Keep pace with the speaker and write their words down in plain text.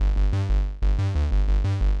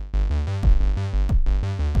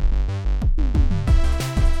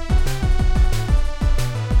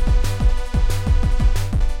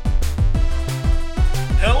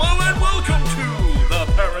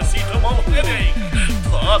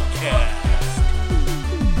Podcast.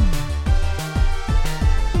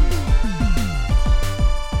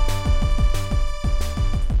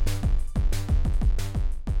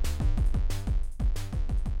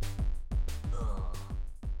 Oh,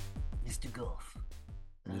 Mr. Goff,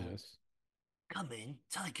 Yes. come in,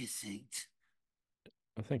 take a seat.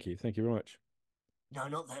 Oh, thank you. Thank you very much. No,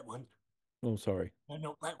 not that one. Oh, sorry. No,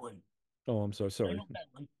 not that one. Oh, I'm so No, sorry. not that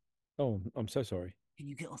one. Oh, I'm so sorry. Can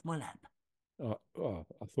you get off my lap? Oh,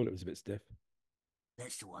 I thought it was a bit stiff.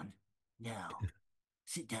 That's the one. Now,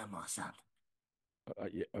 sit down, my son.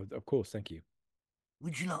 Yeah, of course. Thank you.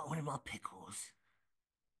 Would you like one of my pickles?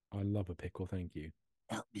 I love a pickle. Thank you.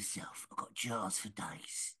 Help yourself. I've got jars for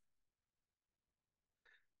days.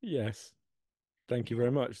 Yes. Thank you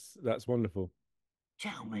very Now, much. That's wonderful.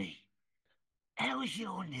 tell me, how was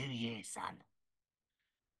your New Year, son?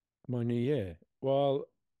 My new year. Well,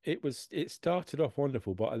 it started off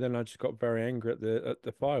wonderful, but then I just got very angry at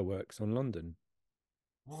the fireworks on London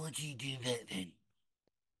Why'd you do that then?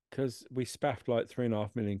 because we spaffed like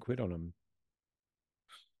 3.5 million quid on them.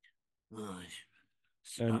 Right.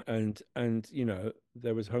 And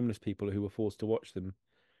there was homeless people who were forced to watch them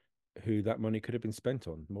who that money could have been spent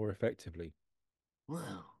on more effectively.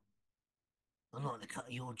 Well, I'd like the cut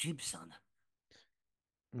of your jib, son.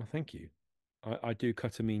 Well, thank you. I do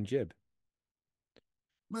cut a mean jib.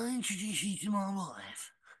 May I introduce you to my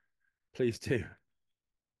wife? Please do.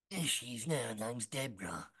 There she is now. Her name's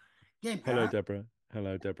Deborah. Hello, Deborah? Deborah.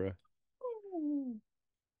 Hello, Deborah.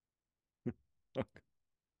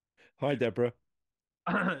 Hi, Deborah.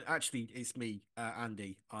 Actually, it's me,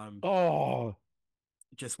 Andy. I'm Oh,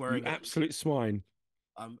 just you wearing absolute swine.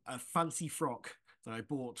 a fancy frock that I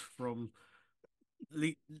bought from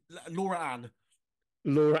Le Laura Ann.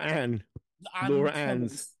 Laura Ann. Laura Ann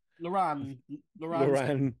Ann's. Summers. Loran. Laura Loran.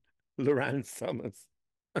 Ann. Laura Ann Summers.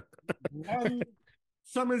 Loran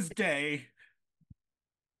Summer's Day.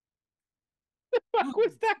 What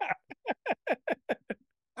was that?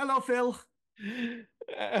 Hello, Phil.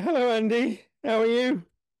 Hello, Andy. How are you?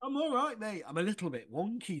 I'm all right, mate. I'm a little bit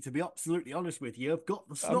wonky, to be absolutely honest with you. I've got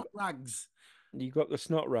the I've snot got, rags. you got the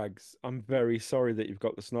snot rags. I'm very sorry that you've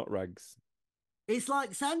got the snot rags. It's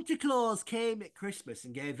like Santa Claus came at Christmas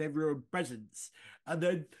and gave everyone presents, and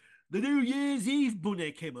then the New Year's Eve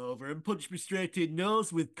bunny came over and punched me straight in the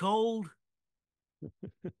nose with cold.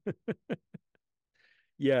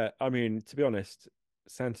 Yeah, I mean, to be honest,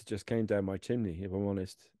 Santa just came down my chimney, if I'm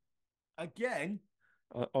honest. Again,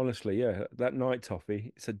 Honestly, yeah, that night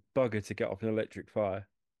toffee, it's a bugger to get off an electric fire.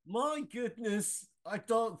 my goodness, I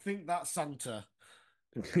don't think that's Santa.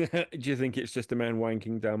 Do you think it's just a man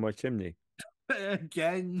wanking down my chimney?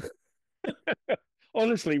 Again,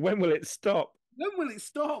 Honestly, when will it stop? when will it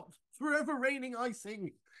stop? Forever raining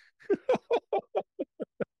icing.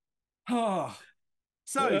 Ah,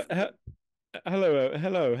 so Uh,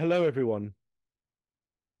 hello, everyone.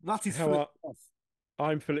 that is How Philip. are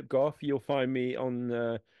I'm Philip Goff. You'll find me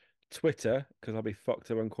on Twitter because I'll be fucked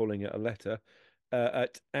if I'm calling it a letter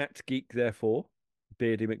at Geek Therefore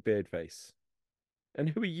Beardy McBeardface. And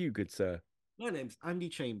who are you, good sir? My name's Andy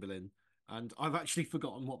Chamberlain, and I've actually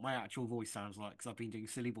forgotten what my actual voice sounds like because I've been doing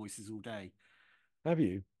silly voices all day. Have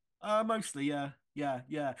you? Mostly, yeah, yeah,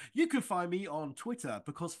 yeah. You can find me on Twitter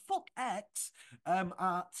because fuck X,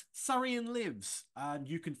 at Sarian Lives, and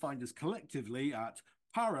you can find us collectively at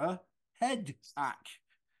Para Head Ack.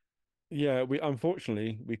 Yeah, we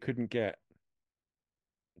unfortunately we couldn't get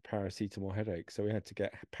paracetamol headache, so we had to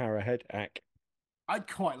get para headache. I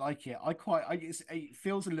quite like it. It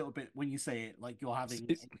feels a little bit when you say it like you're It's, having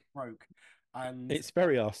it's a stroke, and it's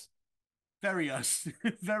very us. very us,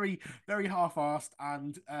 very, very half-assed,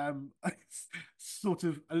 and sort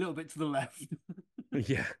of a little bit to the left.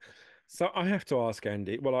 Yeah. So I have to ask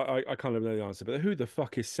Andy. Well, I kind of know the answer, but who the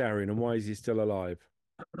fuck is Sarian and why is he still alive?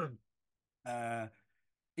 uh,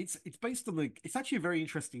 it's based on the. It's actually a very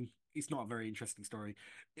interesting. It's not a very interesting story.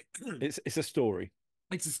 It's a story.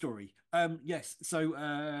 It's a story. Yes. So,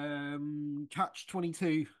 Catch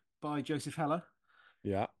 22 by Joseph Heller.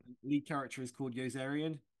 Yeah, Lead character is called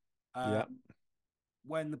Yozarian. yeah. Um,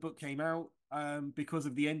 when the book came out, because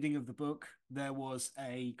of the ending of the book, there was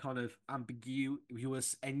a kind of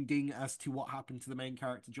ambiguous ending as to what happened to the main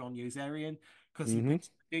character, John Yozarian, because he Mm-hmm. picks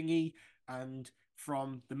up a dinghy and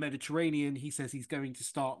from the Mediterranean, he says he's going to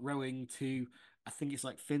start rowing to, I think it's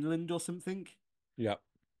like Finland or something, Yeah.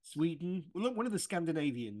 Sweden, well, look, one of the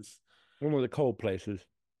Scandinavians. One of the cold places.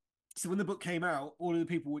 So when the book came out, all of the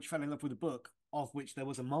people which fell in love with the book, of which there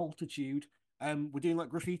was a multitude, were doing like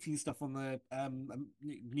graffiti and stuff on the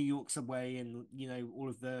New York subway and all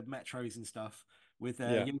of the metros and stuff with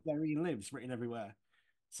Yeah. Young Gary Lives written everywhere.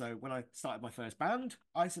 So when I started my first band,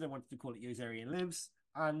 I said I wanted to call it Yozerian Lives,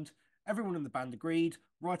 and everyone in the band agreed,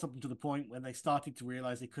 right up until the point when they started to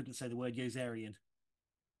realize they couldn't say the word Yozerian.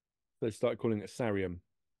 They started calling it Sarium.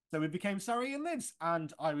 So it became Sarian Lives,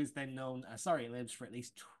 and I was then known as Sarian Lives for at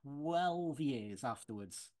least 12 years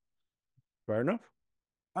afterwards. Fair enough.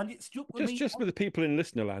 And it stuck with Just me. just for the people in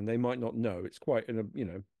listener land, they might not know. It's quite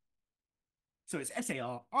an. So it's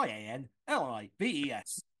Sarianlives,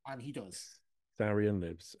 and he does. Sarian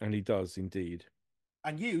lives, and he does indeed.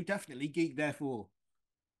 And you definitely geek, therefore.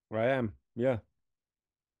 I am. Yeah.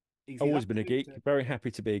 Easy Always enough been a to do. geek. Very happy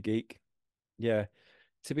to be a geek. Yeah.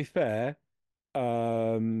 To be fair,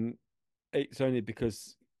 um, it's only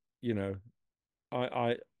because, you know,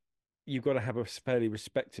 I you've got to have a fairly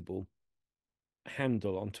respectable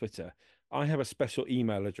handle on Twitter. I have a special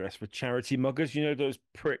email address for charity muggers, those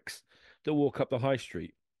pricks that walk up the high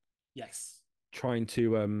street Yes. trying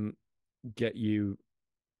to get you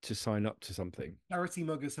to sign up to something. Charity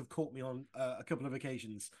muggers have caught me on a couple of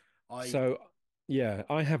occasions. I So, yeah,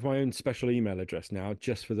 I have my own special email address now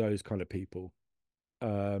just for those kind of people.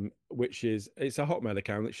 Which it's a Hotmail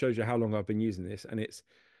account that shows you how long I've been using this, and it's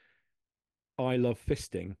I love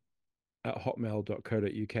fisting at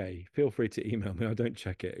hotmail.co.uk. Feel free to email me. I don't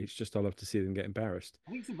check it. It's just I love to see them get embarrassed.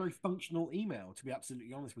 I think it's a very functional email, to be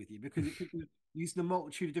absolutely honest with you, because it could be used in a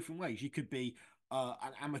multitude of different ways. You could be an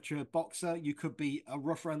amateur boxer, you could be a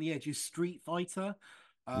rough around the edges street fighter,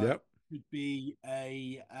 Yep. you could be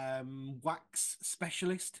a wax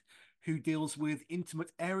specialist who deals with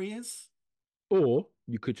intimate areas. Or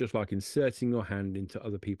you could just like inserting your hand into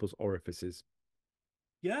other people's orifices.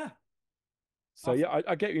 Yeah, So yeah, absolutely.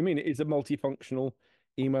 I get what you mean. It is a multifunctional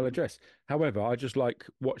email address. However, I just like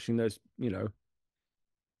watching those,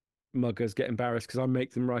 muggers get embarrassed because I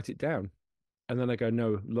make them write it down. And then I go,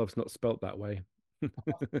 no, love's not spelt that way.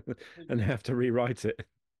 And they have to rewrite it.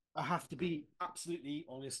 I have to be absolutely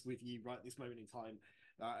honest with you right this moment in time.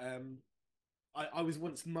 I was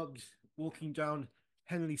once mugged walking down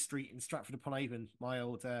Henley Street in Stratford upon Avon, my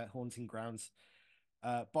old haunting grounds,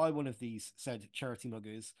 by one of these said charity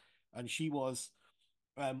muggers, and she was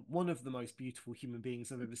one of the most beautiful human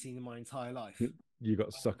beings I've ever seen in my entire life. You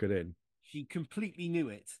got suckered in. She completely knew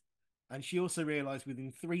it, and she also realized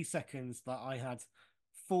within 3 seconds that I had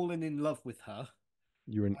fallen in love with her.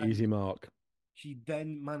 You're an And easy mark. she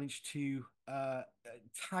then managed to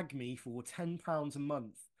tag me for £10 a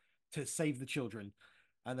month to save the children.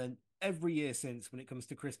 And then every year since, when it comes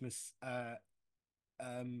to Christmas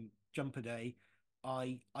jumper day,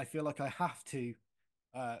 I feel like I have to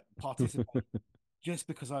participate just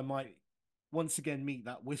because I might once again meet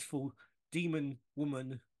that wistful demon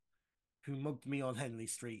woman who mugged me on Henley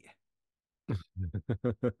Street.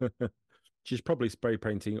 She's probably spray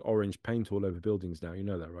painting orange paint all over buildings now. You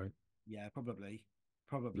know that, right? Yeah, probably.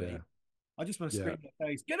 Probably. Yeah. I just want to Yeah. scream in her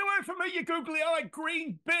face, get away from me, you googly-eyed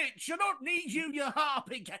green bitch! I don't need you, you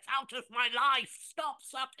harpy! Get out of my life! Stop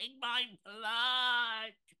sucking my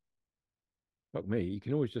blood! Fuck me. You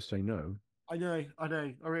can always just say no. I know, I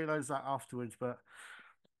know. I realised that afterwards, but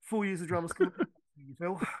 4 years of drama school, you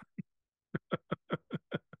feel. That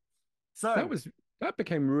So, was that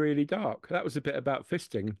became really dark. That was a bit about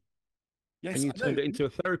fisting, and yes, you I know. turned it into a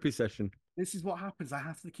therapy session. This is what happens. I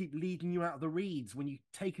have to keep leading you out of the reeds when you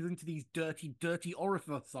take us into these dirty, dirty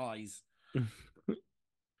orifices. Yeah.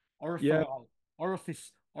 Orifice.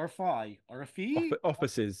 Orifice. Orify. Orify.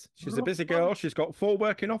 Offices. She's a busy girl. Orify. She's got 4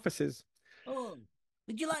 working offices. Oh,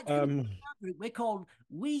 would you like to come into Um, the group? We're called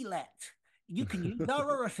We Let. You can use our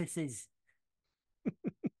orifices.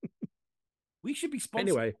 We should be sponsored.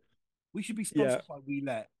 anyway, We should be yeah, sponsored by We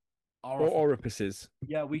Let. or Our orifices.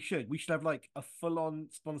 Yeah, we should. We should have like a full-on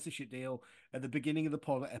sponsorship deal at the beginning of the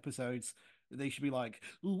pod episodes. They should be like,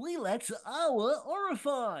 "We let our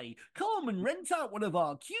Orify come and rent out one of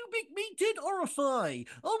our cubic metered Orify.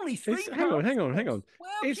 Only Is three hang on, pounds hang on, per hang on.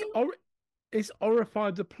 square Is cubic." or is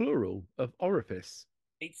orified the plural of orifice?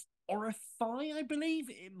 It's Orify, I believe.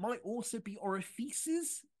 It might also be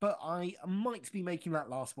orifices, but I might be making that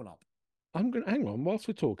last one up. I'm gonna hang on whilst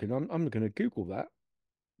we're talking. I'm gonna Google that.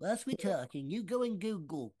 Whilst we're talking, you go and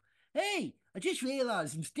Google. Hey, I just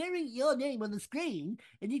realised I'm staring at your name on the screen,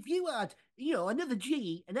 and if you had, another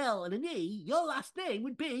G, an L, and an E, your last name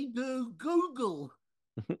would be Google.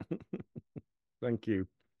 Thank you.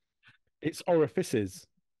 It's orifices.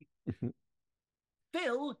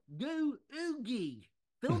 Phil Goo Oogie.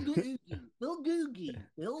 Phil Goo Oogie. Phil Googie.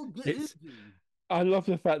 Phil Goo It's. Oogie. I love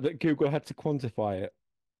the fact that Google had to quantify it.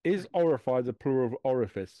 Is orify the plural of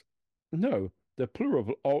orifice? No, the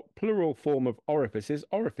plural form of orifice is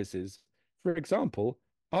orifices. For example,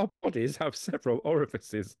 our bodies have several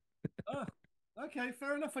orifices. Ah, Okay,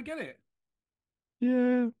 fair enough. I get it.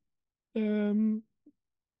 Yeah. Um.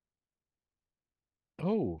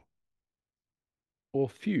 Oh, or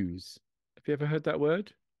fuse. Have you ever heard that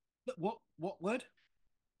word? What word?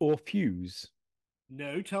 Or fuse.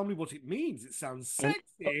 No, tell me what it means. It sounds An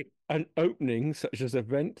sexy. an opening such as a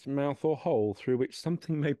vent, mouth, or hole through which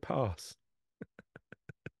something may pass.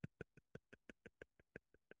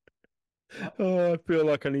 I Oh, I feel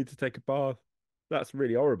like I need to take a bath. That's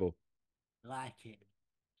really horrible. Like it.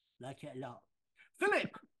 Like it a lot.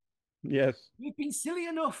 Philip, Yes. you've been silly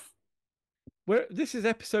enough. Where this is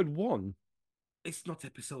episode one. It's not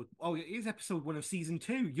episode. Oh, it is episode 1 of season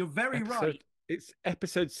 2. You're very right. It's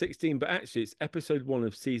episode 16, but actually it's episode one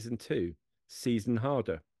of season two, season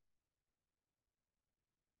harder.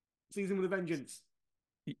 Season with a vengeance.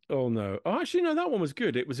 Oh no. Oh, actually, no, that one was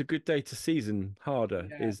good. It was a good day to season harder.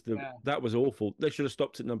 Yeah, Is the yeah. That was awful. They should have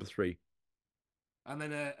stopped at number three. And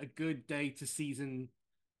then a good day to season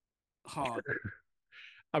hard.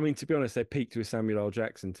 I mean, to be honest, they peaked with Samuel L.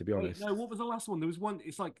 Jackson, to be Wait, no, honest. what was the last one? There was one.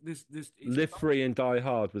 It's like this. It's Live Free and Die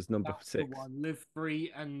Hard was number that's the six. one. Live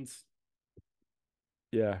free and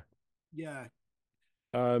Yeah. yeah.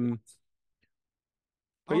 Um,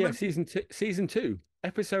 but Oh, yeah, maybe. season two,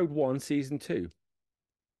 episode one, season two.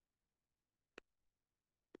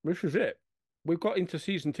 This was it. We've got into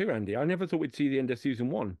season two, Andy. I never thought we'd see the end of season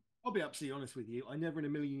one. I'll be absolutely honest with you. I never in a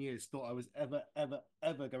million years thought I was ever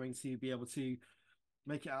going to be able to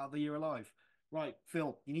make it out of the year alive. Right,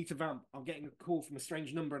 Phil, you need to vamp. I'm getting a call from a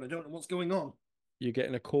strange number and I don't know what's going on. You're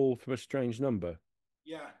getting a call from a strange number.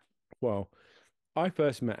 Yeah. Well, I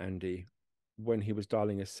first met Andy when he was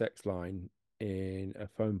dialing a sex line in a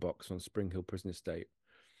phone box on Spring Hill Prison Estate.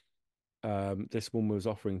 This woman was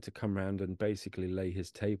offering to come round and basically lay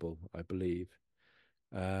his table, I believe.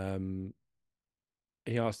 Um,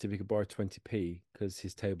 he asked if he could borrow 20p because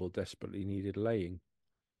his table desperately needed laying.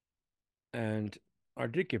 And I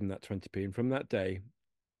did give him that 20p. And from that day,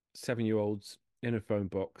 7-year-olds in a phone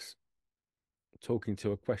box talking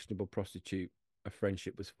to a questionable prostitute, a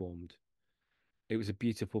friendship was formed. It was a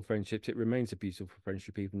beautiful friendship. It remains a beautiful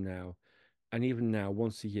friendship even now. And even now,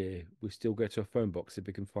 once a year, we still go to a phone box if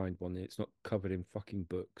we can find one. And it's not covered in fucking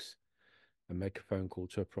books and make a phone call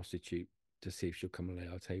to a prostitute to see if she'll come and lay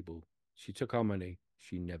our table. She took our money.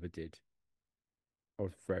 She never did. I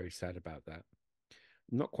was very sad about that.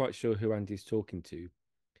 I'm not quite sure who Andy's talking to.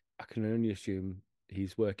 I can only assume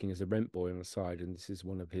he's working as a rent boy on the side, and this is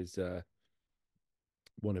one of his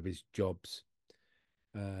jobs.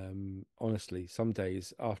 Honestly, some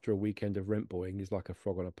days after a weekend of rent boying is like a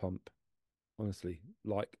frog on a pump. Honestly,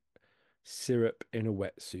 like syrup in a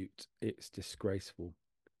wetsuit. It's disgraceful.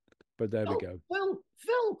 But there we Phil, go. Phil,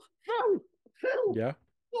 Phil, Phil, Phil. Yeah,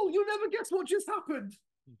 Oh, you'll never guess what just happened.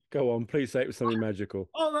 go on. Please say it was something magical.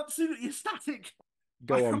 I'm absolutely ecstatic. I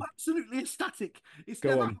Go am on. absolutely ecstatic. It's Go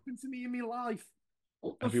never on. happened to me in my life.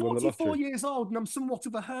 I'm Have you won the 44 lottery? years old and I'm somewhat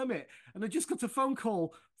of a hermit. And I just got a phone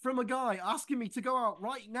call from a guy asking me to go out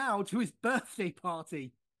right now to his birthday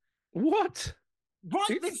party. What? Right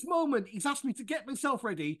It's this moment, he's asked me to get myself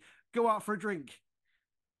ready, go out for a drink.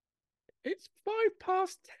 it's 5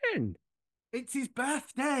 past 10. It's his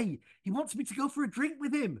birthday. He wants me to go for a drink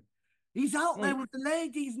with him. He's out there Well, with the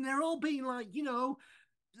ladies and they're all being like,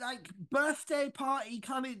 like birthday party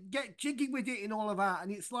kind of get jiggy with it and all of that.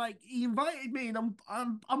 And it's like he invited me and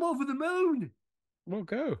I'm over the moon. well,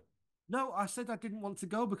 go. No, I said I didn't want to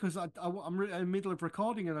go because I'm in the middle of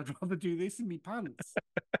recording and I'd rather do this in my pants.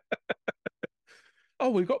 Oh,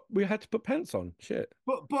 we had to put pants on. Shit.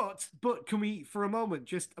 But can we for a moment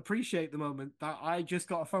just appreciate the moment that I just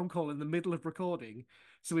got a phone call in the middle of recording?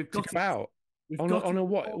 So To go out we've on got on it a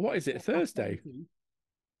what? What recorded is it? for Thursday? posterity,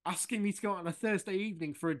 asking me to go out on a Thursday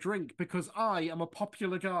evening for a drink because I am a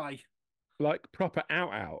popular guy. Like proper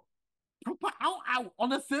out. Proper out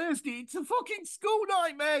on a Thursday. It's a fucking school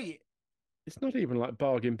night, mate. It's not even like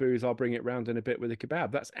bargain booze. I'll bring it round in a bit with a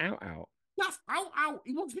kebab. That's out. That's out.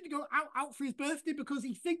 He wants me to go out for his birthday because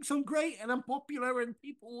he thinks I'm great and I'm popular and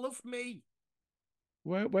people love me.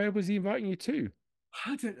 Where was he inviting you to?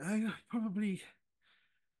 I don't know. Probably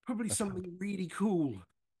A pub. something really cool.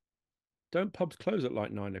 Don't pubs close at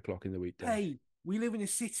like 9 o'clock in the weekday? Hey, we live in a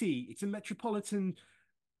city. It's a metropolitan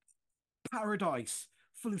paradise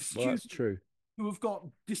full of Well, that's students true. who have got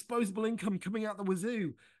disposable income coming out the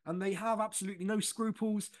wazoo, and they have absolutely no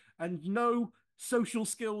scruples and no social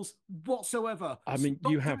skills whatsoever. I mean,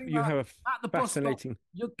 Stop doing you that have at the a bus stop. fascinating.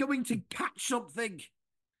 You're going to catch something.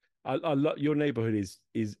 I love your neighborhood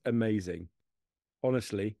is amazing.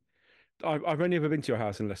 Honestly, I've only ever been to your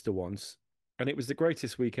house in Leicester once, and it was the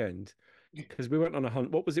greatest weekend because we went on a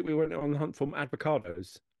hunt. What was it? We went on a hunt for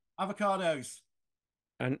avocados. Avocados.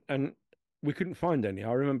 and we couldn't find any.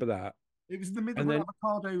 I remember that. It was in the middle And of an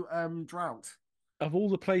then avocado drought. of all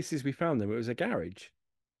the places we found them, it was a garage,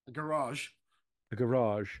 A garage. a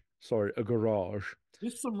garage. Sorry, a garage.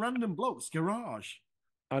 Just some random bloke's garage.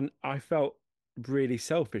 And I felt really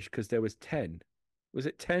selfish because there was 10. Was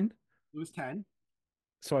it 10? It was 10.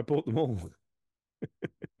 So I bought them all.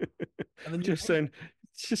 And then Just so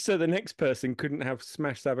just so the next person couldn't have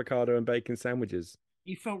smashed avocado and bacon sandwiches.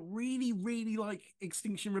 you felt really, really like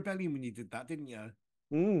Extinction Rebellion when you did that, didn't you?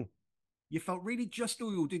 Mm. You felt really Just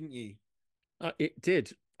Oil, didn't you? It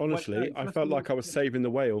did. Wait, no, Honestly, I Just felt Oil. like I was saving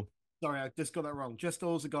the whale. Sorry, I just got that wrong. Just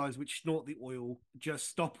Oil's the guys which snort the oil. Just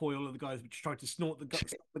Stop Oil are the guys which try to snort stop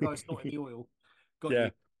the guys snorting the oil. Got you. Yeah,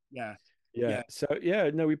 Yeah, yeah. yeah. So yeah,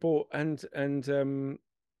 no, we bought and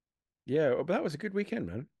yeah, but that was a good weekend,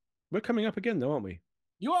 man. We're coming up again though, aren't we?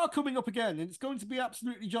 You are coming up again, and it's going to be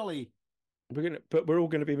absolutely jolly. But we're all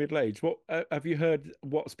gonna be middle-aged. What have you heard?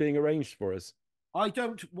 What's being arranged for us? I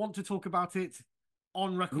don't want to talk about it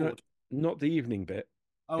on No, record. not the evening bit.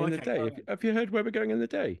 Oh, In the okay. day. Have you heard where we're going in the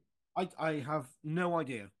day? I have no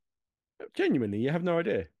idea. Genuinely, you have no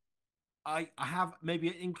idea. I have maybe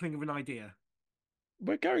an inkling of an idea.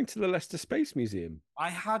 We're going to the Leicester Space Museum. I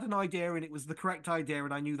had an idea and it was the correct idea,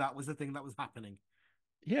 and I knew that was the thing that was happening.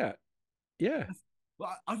 Yeah, yeah.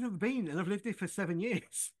 But I've never been, and I've lived here for 7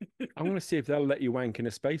 years. I want to see if they'll let you wank in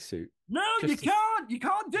a spacesuit. No, you Just to... can't. You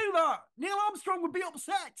can't do that. Neil Armstrong would be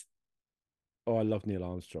upset. Oh, I love Neil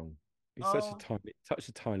Armstrong. He's Oh, such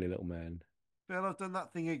a tiny little man. Bill, I've done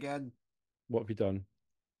that thing again. What have you done?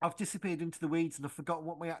 I've disappeared into the weeds and I've forgotten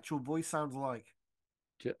what my actual voice sounds like.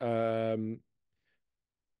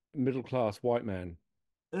 Middle class white man.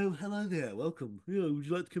 Oh, hello there. Welcome. Yeah, would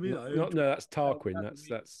you like to come in? No, I own no, that's 12 Tarquin. pounds a week.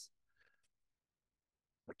 That's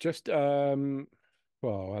just well,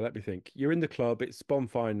 let me think. You're in the club, it's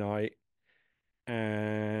bonfire night,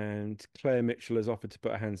 and Claire Mitchell has offered to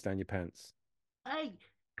put her hands down your pants. Hey,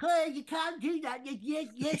 Claire, you can't do that. You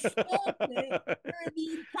spoiled it for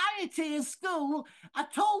the entirety of school. I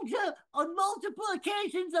told you on multiple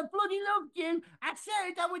occasions I bloody loved you. I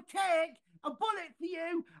said I would take a bullet for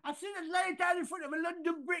you. I said I'd lay it down in front of a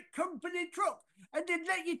London Brick Company truck and then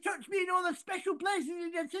let you touch me in all the special places.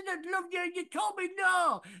 And I said I'd love you, and you told me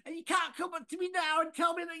no. And you can't come up to me now and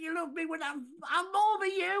tell me that you love me when I'm over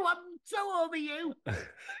you. I'm so over you.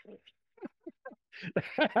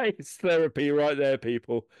 It's therapy right there,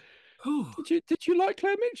 people. Did you like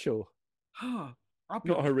Claire Mitchell? I'll be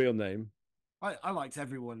Not her honest. real name. I liked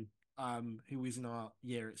everyone who was in our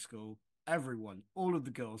year at school. Everyone, all of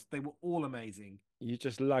the girls, they were all amazing. You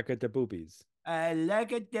just like the boobies. I like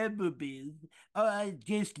the movies. I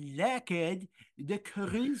just liked the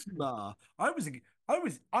charisma.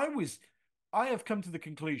 I have come to the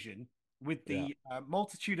conclusion with Yeah, the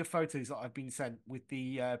multitude of photos that I've been sent with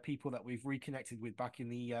the people that we've reconnected with back in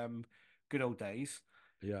the good old days.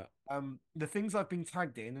 yeah. The things I've been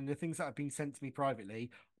tagged in and the things that have been sent to me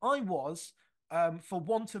privately, I was, for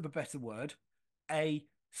want of a better word, a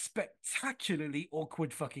spectacularly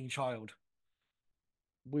awkward fucking child.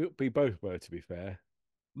 We both were, to be fair.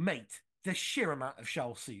 Mate, the sheer amount of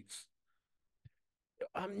shell suits.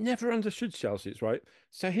 I've never understood shell suits, right?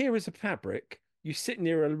 So here is a fabric. You sit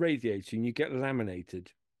near a radiator and you get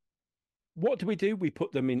laminated. What do? We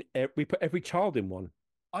put them in. We put every child in one.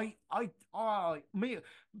 Me,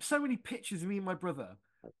 so many pictures of me and my brother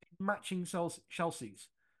matching shell suits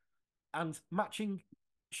and matching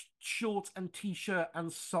short and t-shirt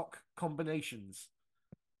and sock combinations.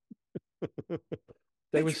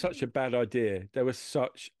 They were Literally, such a bad idea. They were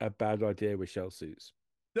such a bad idea with shell suits.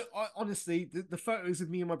 honestly, the photos of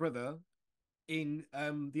me and my brother in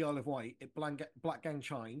the Isle of Wight at Black Gang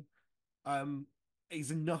Chine um,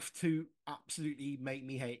 is enough to absolutely make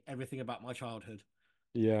me hate everything about my childhood.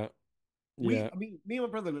 Yeah, yeah. I mean, me and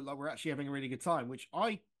my brother look like we're actually having a really good time, which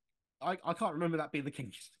I can't remember that being the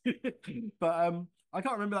case. But I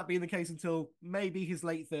can't remember that being the case until maybe his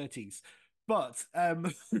late 30s. But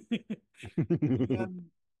um,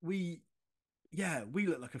 we yeah, we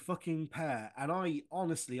look like a fucking pair. And I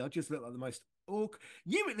honestly, I just look like the most orc.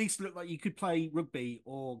 You at least look like you could play rugby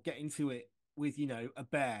or get into it with, a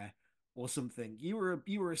bear or something. You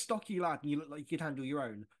were a stocky lad and you look like you could handle your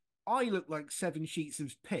own. I look like 7 sheets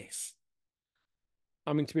of piss.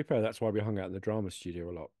 I mean, to be fair, that's why we hung out in the drama studio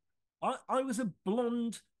a lot. I was a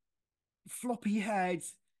blonde, floppy haired,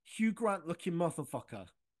 Hugh Grant looking motherfucker.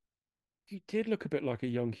 You did look a bit like a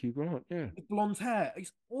young Hugh Grant, yeah. With blonde hair.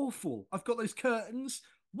 It's awful. I've got those curtains.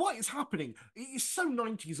 What is happening? It is so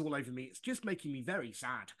 90s all over me. It's just making me very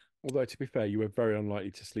sad. Although, to be fair, you were very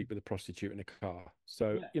unlikely to sleep with a prostitute in a car.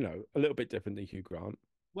 So, Yeah. a little bit different than Hugh Grant.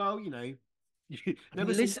 Well,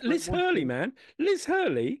 Never seen Liz that like Liz one Hurley, thing. man. Liz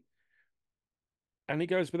Hurley, and he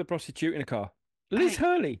goes with a prostitute in a car. Liz Hey,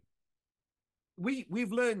 Hurley.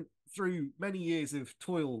 we've learned through many years of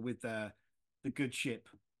toil with the good ship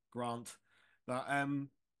Grant that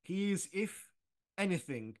he is, if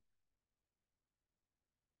anything,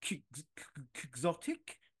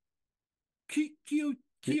 exotic, Y-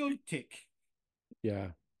 chaotic,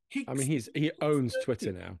 Yeah. I mean, kicks. he owns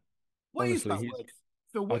Twitter now. What is Honestly, that he's word?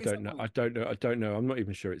 Phil, I what is that don't know. I word? don't know. I don't know. I'm not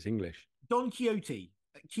even sure it's English. Don Quixote.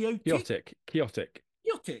 Chaotic? Chaotic. Chaotic.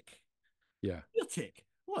 Chaotic. Yeah. Chaotic.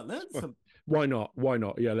 Oh, I learned Well, some. why not? Why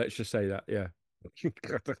not? Yeah, let's just say that. Yeah.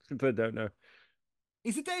 I don't know.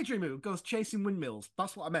 He's a daydreamer who goes chasing windmills.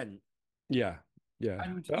 That's what I meant. Yeah. Yeah.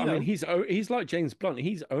 And, But you I mean, know, he's like James Blunt.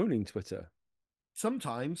 He's owning Twitter.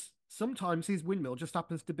 sometimes his windmill just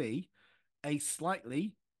happens to be a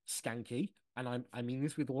slightly skanky, and I mean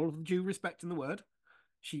this with all of the due respect in the word.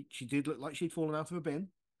 She did look like she'd fallen out of a bin.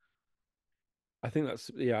 I think that's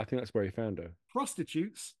yeah. I think that's where he found her.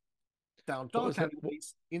 Prostitutes down What dark was that?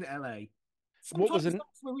 alleyways in LA. What Sometimes was an?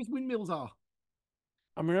 that's where his windmills are.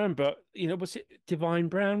 I remember. Was it Divine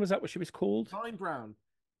Brown? Was that what she was called? Divine Brown.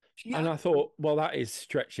 She And I actually thought, well, that is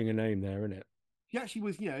stretching a name there, isn't it? she actually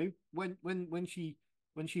was, when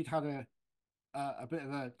she'd had a bit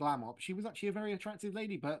of a glam up, she was actually a very attractive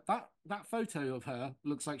lady. But that photo of her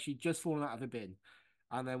looks like she'd just fallen out of a bin.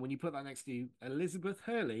 And then when you put that next to Elizabeth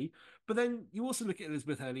Hurley, but then you also look at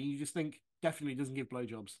Elizabeth Hurley, you just think definitely doesn't give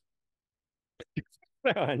blowjobs.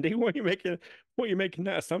 Andy, what are you making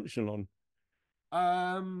that assumption on?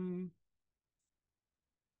 Um,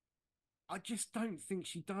 I just don't think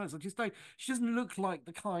she does. I just don't. She doesn't look like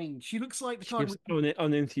the kind. She looks like the She kind. gives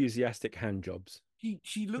unenthusiastic hand jobs.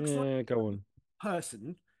 She looks like Yeah, go on. a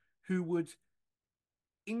person who would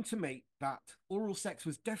intimate that oral sex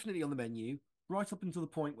was definitely on the menu, right up until the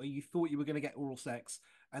point where you thought you were going to get oral sex,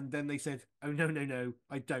 and then they said, "Oh no, no, no,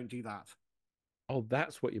 I don't do that." Oh,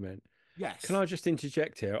 that's what you meant. Can Yes, I just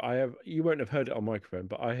interject here? You won't have heard it on microphone,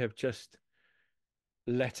 but I have just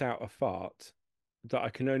let out a fart that I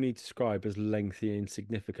can only describe as lengthy and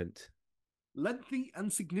significant. lengthy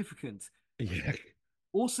and significant. Yeah.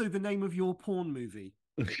 Also, the name of your porn movie.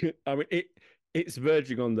 I mean, it's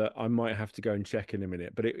verging on that I might have to go and check in a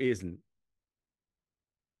minute, but it isn't.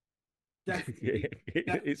 Definitely, It's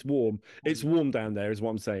definitely. warm. It's Porn. warm down there, is what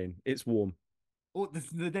I'm saying. It's warm. Or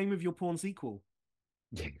the name of your porn sequel.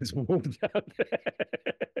 It's warm down there.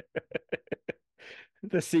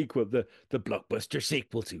 The sequel, the blockbuster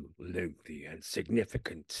sequel to Lengthy and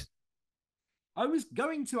Significant. I was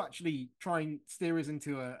going to actually try and steer us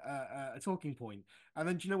into a talking point, and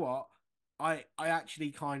then do you know what? I actually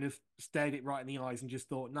kind of stared it right in the eyes and just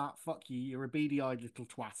thought, nah, fuck you, you're a beady-eyed little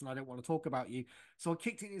twat, and I don't want to talk about you. So I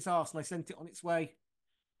kicked it in its ass and I sent it on its way.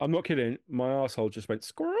 I'm not kidding. My asshole just went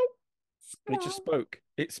squirrel, and it just Squirrel. spoke.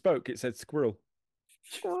 It spoke. It said squirrel.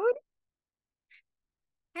 Squirrel.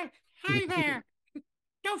 Hey there!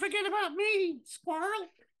 Don't forget about me, squirrel.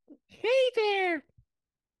 Hey there.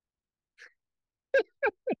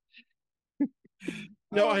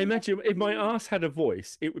 No, I Oh, imagine if my ass had a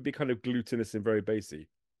voice, it would be kind of glutinous and very bassy.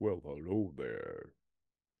 Well, hello there.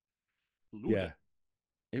 Luda. Yeah.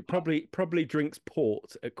 It probably drinks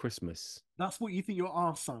port at Christmas. That's what you think your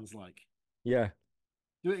ass sounds like. Yeah.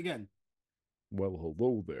 Do it again. Well,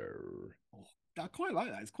 hello there. Oh, I quite like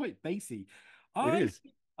that. It's quite bassy. It I is.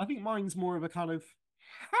 I think mine's more of a kind of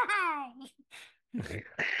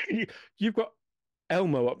You've got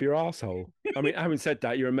Elmo up your asshole. I mean, having said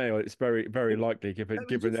that, you're a male. It's very, very likely given let me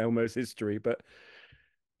given just Elmo's history, but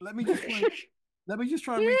let me just try let me just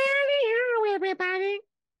try and read. hello, everybody.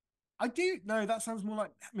 I do no, that sounds more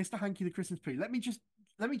like Mr. Hanky the Christmas Pooh. Let me just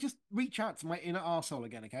reach out to my inner arsehole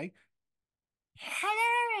again, okay?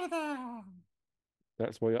 Hello there.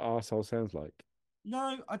 That's what your asshole sounds like.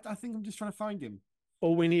 No, I think I'm just trying to find him.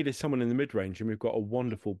 All we need is someone in the mid-range, and we've got a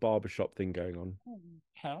wonderful barbershop thing going on.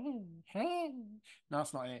 Hello, hello. No,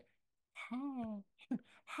 that's not it. Ha,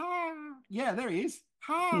 ha. Yeah, there he is.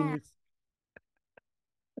 Ha.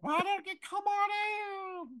 Why don't you come on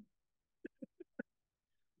in?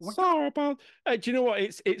 What? Sorry about. Do you know what?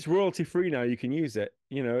 It's royalty free now. You can use it.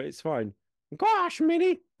 It's fine. Gosh,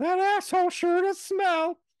 Minnie, that asshole sure does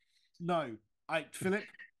smell. No, Philip,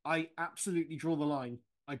 I absolutely draw the line.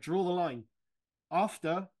 I draw the line.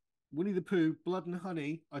 After Winnie the Pooh, Blood and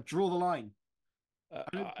Honey, I draw the line. I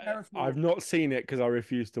don't care if I've you're not seen it because I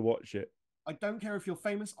refuse to watch it. I don't care if your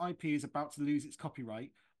famous IP is about to lose its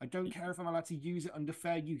copyright. I don't care if I'm allowed to use it under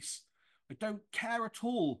fair use. I don't care at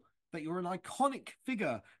all that you're an iconic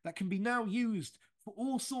figure that can be now used for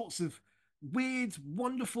all sorts of weird,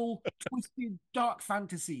 wonderful, twisted, dark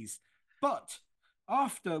fantasies. But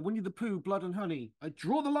after Winnie the Pooh, Blood and Honey, I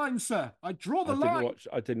draw the line, sir. I draw the line.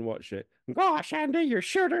 I didn't watch it. Gosh, Andy, you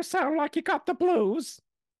sure do sound like you got the blues.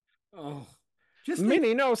 Oh, just leave,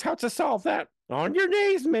 Minnie knows how to solve that. On your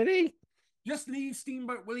knees, Minnie. just leave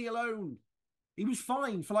Steamboat Willie alone. He was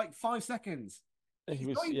fine for like 5 seconds. He It's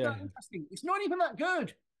not was, even yeah. that interesting. It's not even that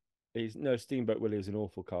good. He's no Steamboat Willie is an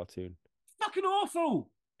awful cartoon. Fucking awful.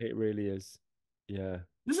 It really is. Yeah,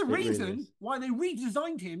 There's a it really reason is. why they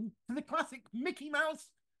redesigned him to the classic Mickey Mouse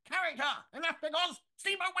character, and that's because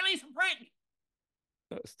Steamboat Willie's a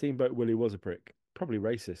prick. Steamboat Willie was a prick, probably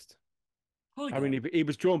racist. Hi, I mean, he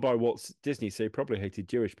was drawn by Walt Disney, so he probably hated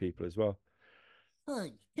Jewish people as well.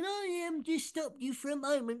 Hi, can I just stop you for a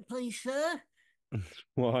moment, please, sir?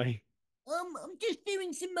 Why? I'm just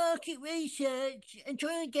doing some market research and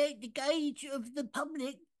trying to get the gauge of the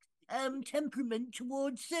public temperament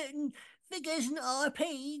towards certain figures and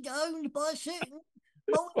IP owned by certain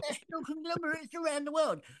multinational conglomerates around the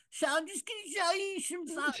world. So I'm just going to show you some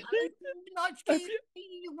photos and like to Have get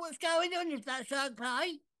you, what's going on, if that's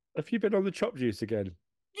okay. have you been on the chop juice again?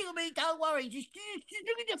 Little bit, don't worry, just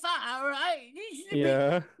look at the photo, all right? This is a bit.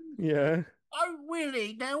 Yeah, yeah. Oh,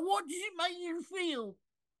 really? Now, what does it make you feel?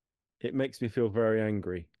 It makes me feel very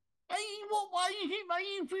angry. Hey, what way does it make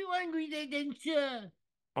you feel angry then, sir?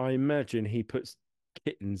 I imagine he puts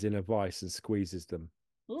kittens in a vice and squeezes them.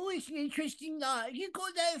 Oh, it's an interesting night. You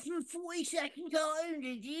got that from 40 Second cartoon,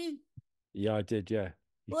 did you? Yeah, I did. Yeah,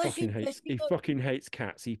 Well, it's interesting. he fucking hates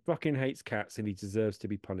cats. He fucking hates cats, and he deserves to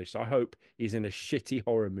be punished. I hope he's in a shitty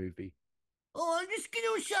horror movie. Oh, I'm just going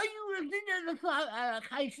to show you another photo,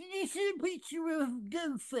 okay? So this is a picture of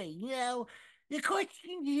Goofy. Now, the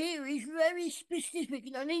question here is very specific,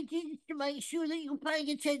 and I need you to make sure that you're paying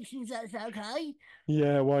attention, if that's okay.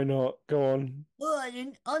 Yeah, why not? Go on. All right,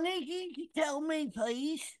 then. I need you to tell me,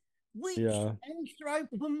 please, which Yeah,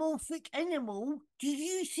 anthropomorphic animal do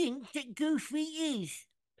you think that Goofy is?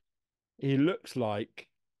 he looks like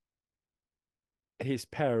his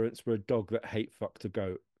parents were a dog that hate fucked a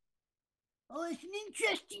goat. Oh, it's an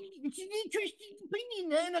interesting opinion,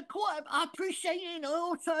 there, and I appreciate it, and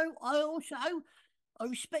I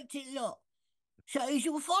respect it a lot. So, is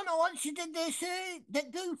your final answer that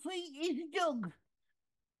that Goofy is a dog?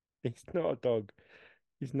 He's not a dog.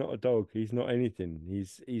 He's not a dog. He's not anything.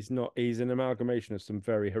 He's not. He's an amalgamation of some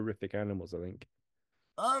very horrific animals, I think.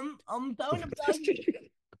 I'm going to blow you.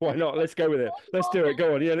 Why not? Let's go with it. Let's do it.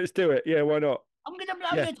 Go on. Yeah, let's do it. Yeah, why not? I'm gonna blow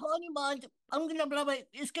Yeah, your tiny mind. I'm gonna blow it.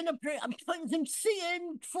 I'm putting some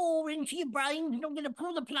CN4 into your brain, and I'm gonna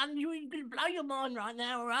pull the plunge. You're gonna blow your mind right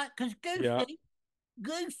now, all right? Because yeah.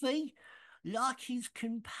 Goofy, like his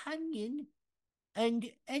companion and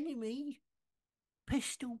enemy,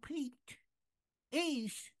 Pistol Pete,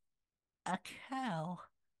 is a cow.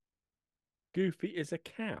 Goofy is a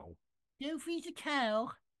cow. Goofy's a cow.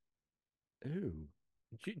 Ooh.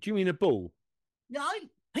 Do you mean a bull? No,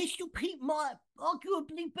 Pistol Pete might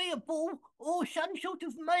arguably be a bull or some sort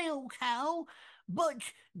of male cow, but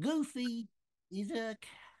Goofy is a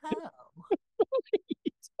cow.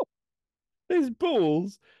 There's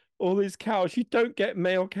bulls, all these cows. You don't get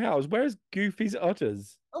male cows. Where's Goofy's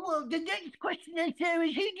udders? Oh, well, the next question then, sir,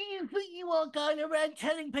 is who do you think you are going around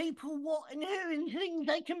telling people what and who and things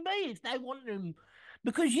they can be if they want them?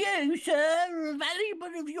 Because you, sir, are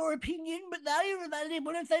valuable of your opinion, but they are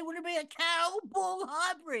valuable if they want to be a cow bull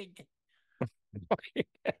hybrid. Fucking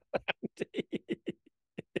hell, Andy.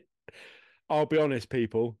 I'll be honest,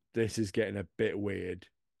 people. This is getting a bit weird.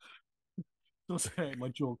 does hurt my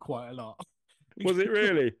jaw quite a lot. Was it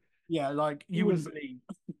really? Yeah, like you wouldn't believe.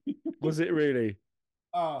 Was it really?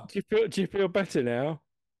 Oh, Do you feel better now?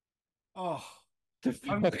 oh. The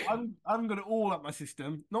fuck? I'm gonna all up my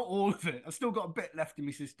system. Not all of it. I've still got a bit left in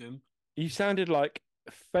my system. You sounded like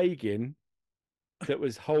Fagin that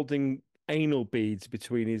was holding anal beads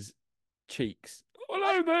between his cheeks.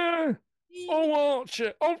 Hello there. Oh,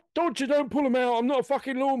 Archer. Oh, Dodger, don't pull him out. I'm not a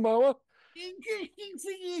fucking lawnmower. The interesting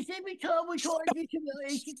thing is, every time we try to do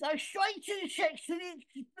something, it goes straight to the sex. For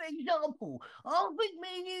example, I think me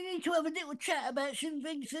and you need to have a little chat about some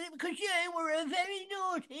things because you were a very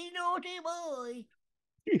naughty boy.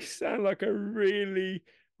 You sound like a really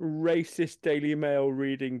racist Daily Mail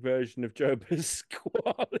reading version of Joe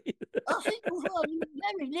Pasquale. I think you're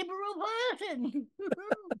a very liberal person.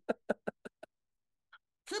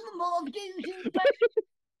 Some of my views in fact.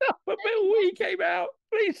 A little wee came out.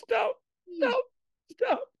 Please stop. Stop.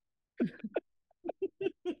 Stop.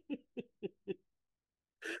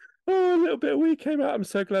 Oh, a little bit of wee came out. I'm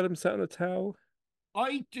so glad I'm sat on a towel.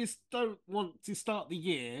 I just don't want to start the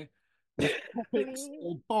year with topics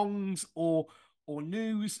or bongs or or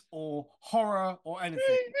news or horror or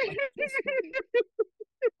anything.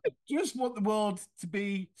 I just want the world to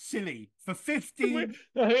be silly for Can we,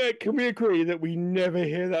 15. can we agree that we never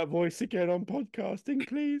hear that voice again on podcasting,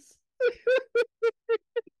 please?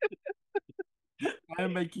 I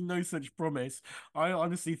am making no such promise. I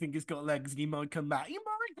honestly think it's got legs and he might come back. He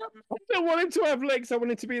might come back. I don't want him to have legs. I want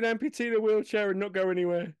him to be an amputee in a wheelchair and not go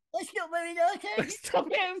anywhere. That's not very nice, eh? Stop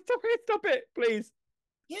it! Stop it! Stop it! Please.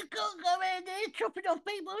 You can't go in there chopping off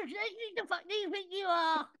people's legs. Who the fuck do you think you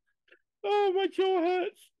are? Oh, my jaw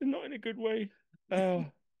hurts. Not in a good way. Oh,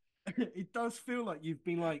 It does feel like you've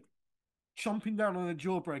been like chomping down on a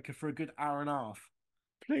jawbreaker for a good hour and a half.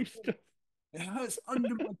 please stop. It hurts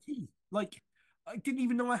under my teeth. Like I didn't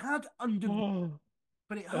even know I had under, Oh,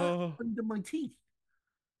 but it hurt oh. under my teeth.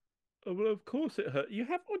 Oh, well, of course it hurt. You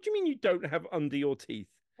have. What do you mean you don't have under your teeth?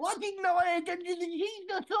 Well, I didn't know I had under the teeth.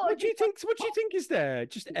 I thought I What do you just think? What do you think is there?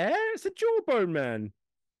 Just air? It's a jawbone, man.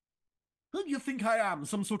 Who do you think I am?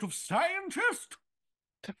 Some sort of scientist?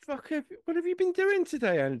 The fuck what have you been doing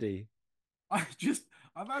today, Andy? I just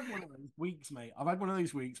I've had one of those weeks, mate. I've had one of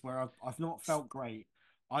those weeks where I've not felt great.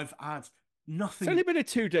 I've had It's only nothing. been a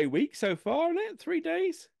 2 day week so far, isn't it? 3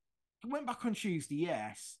 days. I went back on Tuesday,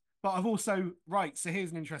 yes, but I've also right. So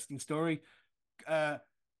here's an interesting story. Uh,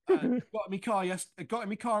 got in my car got in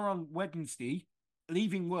my car on Wednesday,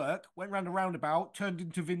 leaving work, went round a roundabout, turned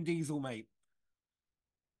into Vin Diesel, mate.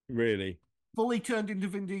 Really? Fully turned into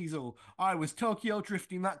Vin Diesel. I was Tokyo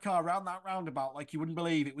drifting that car around that roundabout like you wouldn't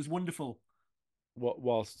believe. It was wonderful. What,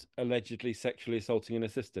 whilst allegedly sexually assaulting an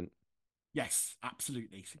assistant? Yes,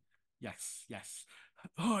 absolutely. Yes, yes.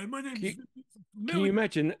 Hi, my Can name's you, Vin Diesel. can you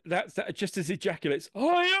imagine that just as ejaculates, I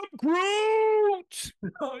am Groot!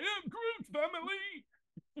 I am Groot family.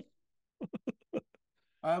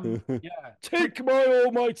 Yeah. Take my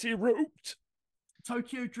almighty root.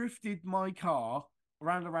 Tokyo drifted my car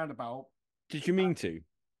around a roundabout. Did you mean to?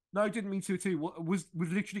 No, didn't mean to too. Was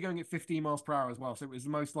literally going at 15 miles per hour as well. So it was the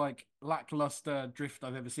most like lackluster drift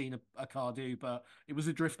I've ever seen a car do, but it was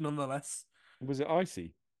a drift nonetheless. Was it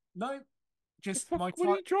icy? No, The just fuck? my What are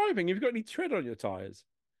tire. you driving? Have you got any tread on your tires?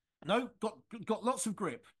 No, got lots of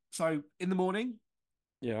grip. So in the morning,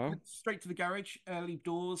 Yeah. went straight to the garage, early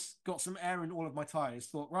doors, got some air in all of my tires.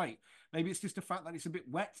 Thought, right, maybe it's just the fact that it's a bit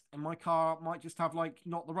wet and my car might just have like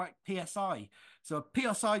not the right PSI. So I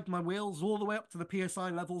PSI'd my wheels all the way up to the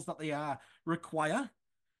PSI levels that they require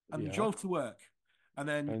and Yeah. drove to work. And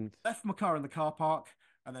then And left my car in the car park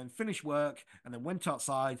and then finished work and then went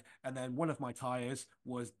outside and then one of my tires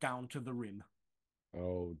was down to the rim.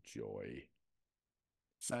 oh joy.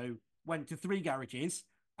 So went to three garages.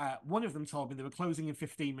 One of them told me they were closing in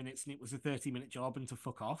 15 minutes and it was a 30-minute job and to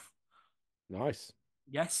fuck off. Nice.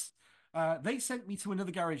 Yes. They sent me to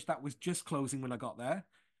another garage that was just closing when I got there.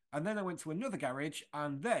 And then I went to another garage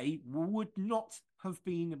and they would not have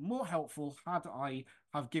been more helpful had I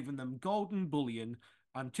have given them golden bullion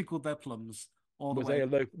and tickled their plums all the way.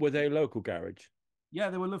 Were they a local garage? Yeah,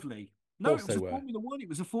 they were lovely. Of No, course it was they a were. Formula One. It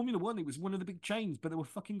was a Formula One. It was one of the big chains, but they were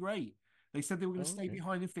fucking great. They said they were going to Oh, stay okay.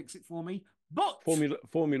 behind and fix it for me. But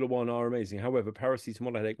Formula One are amazing. However,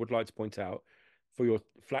 paracetamol headache would like to point out for your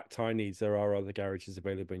flat tire needs, there are other garages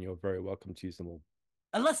available and you're very welcome to use them all.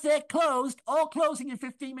 unless they're closed or closing in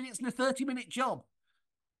 15 minutes and a 30-minute job.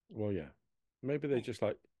 Well, yeah. Maybe they just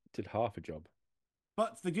like did half a job.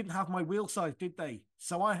 But they didn't have my wheel size, did they?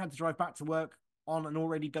 So I had to drive back to work on an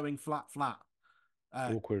already going flat,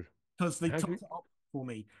 Awkward. because they How do topped it up for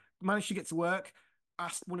me. Managed to get to work,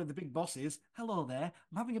 asked one of the big bosses, "Hello there,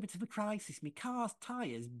 I'm having a bit of a crisis. My car's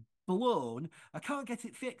tyres blown. I can't get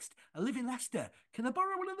it fixed. I live in Leicester. Can I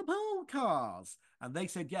borrow one of the pool cars?" And they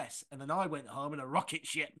said yes. And then I went home in a rocket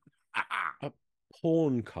ship. a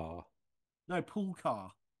pawn car? No, pool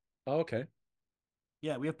car. Oh, okay.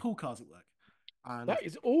 Yeah, we have pool cars at work. And That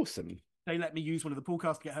is awesome. they let me use one of the pool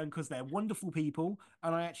cars to get home because they're wonderful people.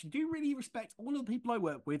 And I actually do really respect all of the people I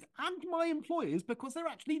work with and my employers because they're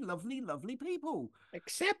actually lovely, lovely people.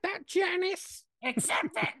 Except that Janice.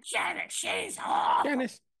 Except that Janet, she's awful.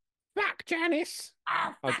 Janice. Fuck Janice.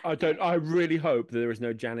 Oh, I don't. I really hope that there is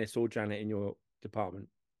no Janice or Janet in your department.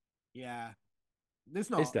 Yeah. There's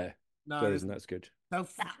Is not. there? No, There there's isn't. That's good. no.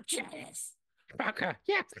 fuck Janice. Fuck her.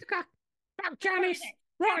 Yeah, fuck her. Fuck Janice.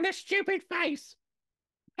 Right in the stupid face.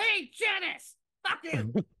 Hey, Janice. Fuck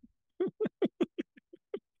you.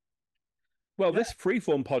 Well, this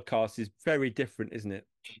freeform podcast is very different, isn't it?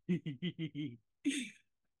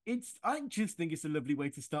 I just think it's a lovely way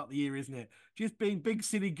to start the year, isn't it? Just being big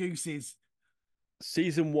silly gooses.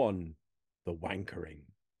 Season 1, the wankering.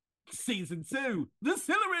 Season 2, the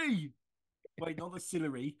celery. Wait, not the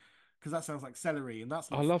celery, because that sounds like celery, and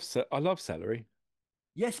that's not. I love celery.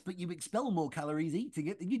 Yes, but you expel more calories eating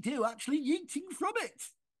it than you do actually eating from it.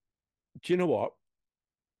 Do you know what?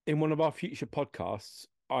 In one of our future podcasts,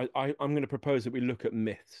 I'm going to propose that we look at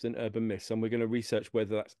myths and urban myths, and we're going to research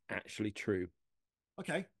whether that's actually true.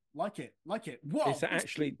 Okay, like it, like it. Is Whoa, that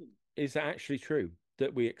actually is that actually true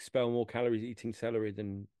that we expel more calories eating celery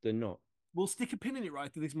than not? we'll stick a pin in it right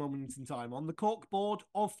at this moment in time on the cork board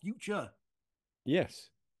of future. Yes,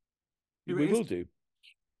 Here it we is. will do.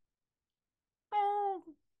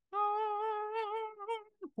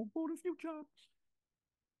 Cork board of future.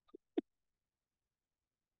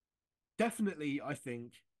 Definitely, I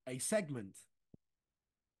think a segment.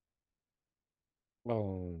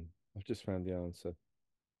 Oh, I've just found the answer.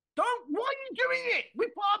 Don't. Why are you doing it? We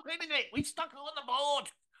put a pin in it. We stuck it on the board.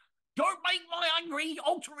 Don't make my angry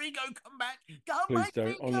alter ego come back. Don't Please make don't.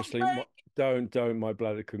 me come Honestly, back. don't. My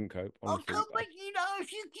bladder couldn't cope. I'll Honestly, come back. You know,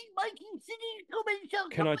 if you keep making silly comments, I'll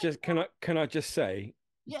can come I back. just can I just say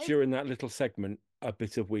Yes. during that little segment, a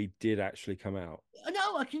bit of weed did actually come out. I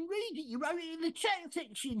know. I can read it. You wrote it in the chat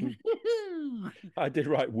section. I did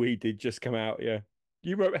write we did just come out. Yeah,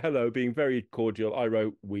 you wrote hello, being very cordial. I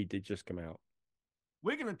wrote we did just come out.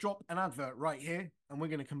 We're going to drop an advert right here and we're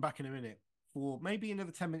going to come back in a minute for maybe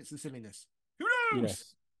another 10 minutes of silliness. Who knows?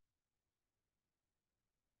 Yes,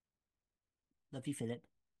 Love you, Philip.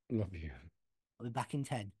 love you. I'll be back in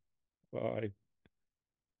 10. Bye.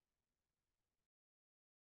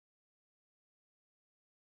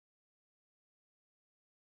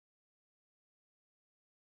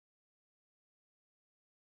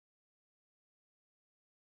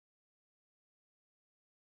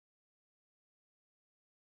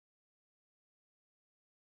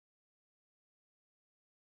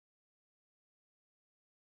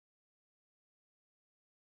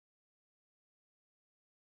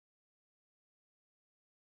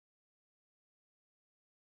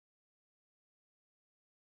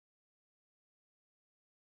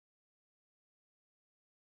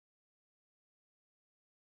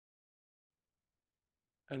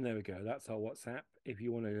 And there we go. That's our WhatsApp. If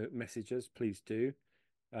you want to message us, please do.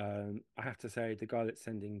 I have to say, the guy that's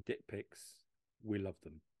sending dick pics, we love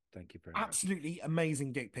them. Thank you very much. Absolutely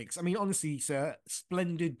amazing dick pics. I mean, honestly, sir,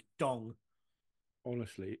 splendid dong.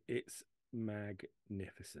 Honestly, it's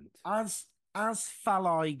magnificent. As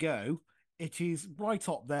phalli go, it is right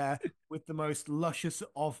up there with the most luscious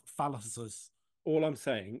of phalluses. All I'm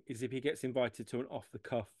saying is if he gets invited to an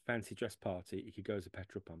off-the-cuff fancy dress party, he could go as a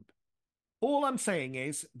petrol pump. All I'm saying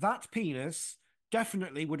is that penis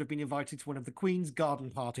definitely would have been invited to one of the Queen's garden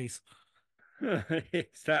parties.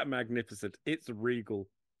 It's that magnificent. It's regal.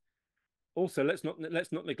 Also, let's not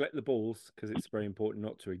neglect the balls because it's very important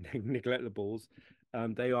not to neglect the balls.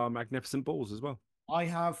 They are magnificent balls as well. I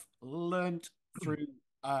have learnt through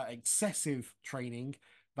excessive training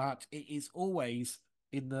that it is always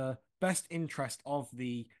in the best interest of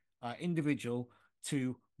the individual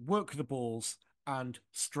to work the balls and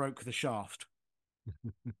stroke the shaft.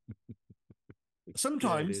 Yeah, it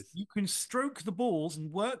Sometimes is. you can stroke the balls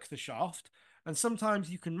and work the shaft, and sometimes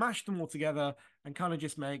you can mash them all together and kind of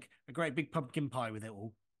just make a great big pumpkin pie with it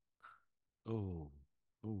all. Oh,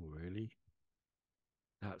 oh, really?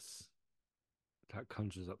 That's that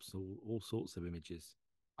conjures up all sorts of images.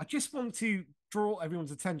 I just want to draw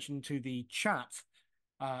everyone's attention to the chat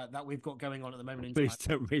that we've got going on at the moment in time. Please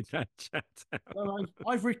don't read that chat out. Well,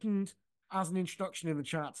 I've written as an introduction in the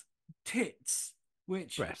chat tits,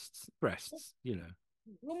 which Breasts, you know.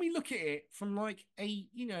 when we look at it from like a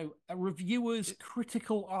reviewer's It,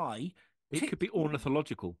 critical eye, it tits could be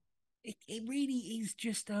ornithological. it really is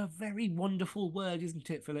just a very wonderful word, isn't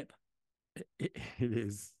it, Philip? It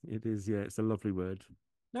is. It is, yeah, it's a lovely word.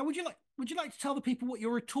 Now, would you like to tell the people what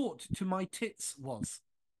your retort to my tits was?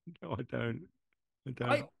 No, I don't. I I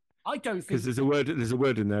don't. I don't Because think there's a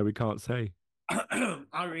word in there we can't say.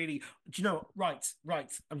 I really, do you know, right.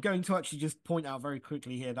 I'm going to actually just point out very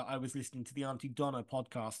quickly here that I was listening to the Auntie Donna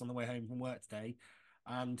podcast on the way home from work today,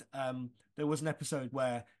 and there was an episode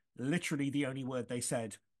where literally the only word they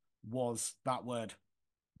said was that word.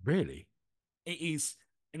 Really? It is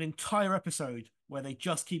an entire episode where they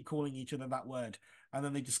just keep calling each other that word, and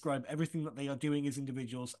then they describe everything that they are doing as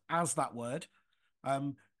individuals as that word.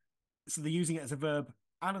 Um, so they're using it as a verb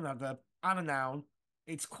and an adverb and a noun.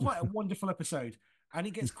 It's quite a wonderful episode. And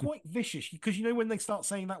it gets quite vicious because when they start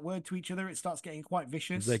saying that word to each other, it starts getting quite They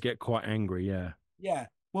vicious. get quite angry, yeah. Yeah.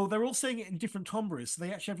 Well, they're all saying it in different timbres. So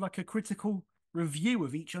they actually have like a critical review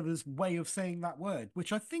of each other's way of saying that word,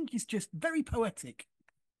 which I think is just very poetic.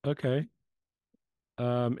 Okay.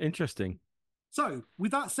 Interesting. So,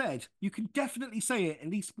 with that said, you can definitely say it at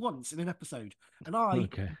least once in an episode. And I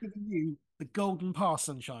Okay. am giving you the golden pass,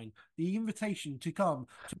 Sunshine, the invitation to come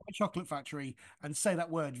to my chocolate factory and say that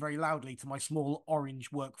word very loudly to my small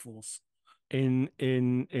orange workforce. In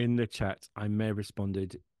the chat, I may have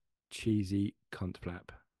responded cheesy cunt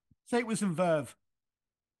flap. Say it with some verve.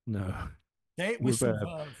 No. Say it with With some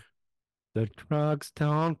verve. the drugs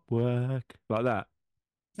don't work. Like that.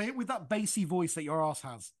 Say it with that bassy voice that your ass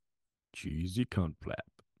has. Cheesy cunt flap.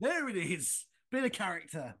 There it is. Bit of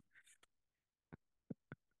character.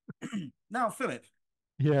 Now, Philip,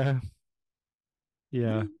 Yeah.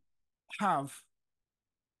 Yeah. you have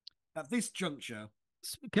at this juncture.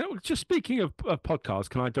 Just speaking of podcasts,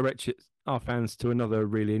 can I direct our fans to another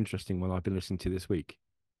really interesting one I've been listening to this week?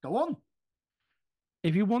 Go on.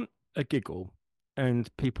 If you want a giggle and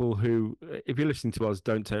people who, if you're listening to us,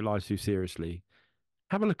 don't take life too seriously,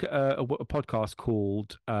 have a look at a podcast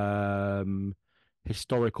called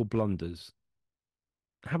Historical Blunders.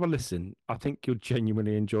 Have a listen. I think you'll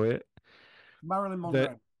genuinely enjoy it. Marilyn The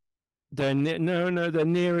Monroe.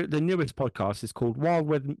 no, the newest podcast is called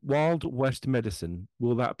Wild West Medicine.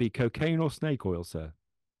 Will that be cocaine or snake oil, sir?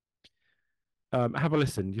 Have a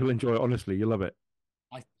listen. You'll enjoy it. Honestly, you'll love it.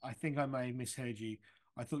 I think I may have misheard you.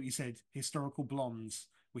 I thought you said historical blondes,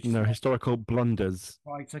 which is No, what. historical blunders.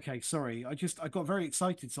 Right, okay, sorry. I got very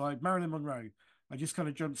excited. So I Marilyn Monroe. I just kind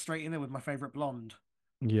of jumped straight in there with my favorite blonde.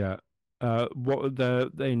 Yeah. What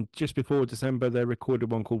the then just before December they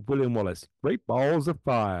recorded one called William Wallace. Great balls of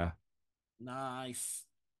fire. Nice.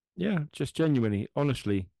 Yeah, just genuinely,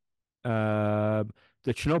 honestly. Um,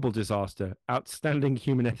 the Chernobyl disaster, outstanding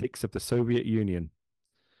human ethics of the Soviet Union,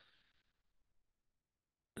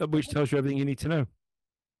 which tells you everything you need to know.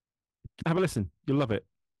 Have a listen. You'll love it.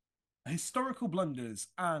 Historical blunders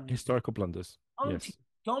and the Historical blunders. Auntie Yes.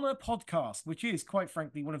 Donna podcast, which is quite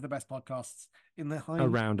frankly one of the best podcasts in the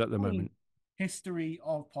Around at the high moment. history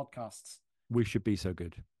of podcasts. We should be so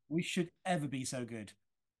good. We should ever be so good.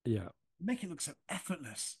 Yeah. Make it look so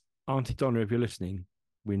effortless. Auntie Donna, if you're listening,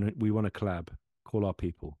 we want to collab. Call our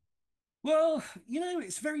people. Well,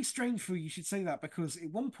 it's very strange for you should say that because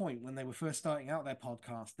at one point when they were first starting out their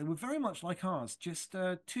podcast, they were very much like ours, just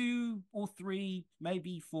two or three,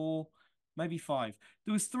 maybe four, maybe five.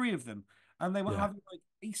 There was three of them, and they were Yeah. having like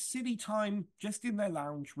a silly time just in their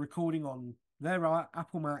lounge, recording on their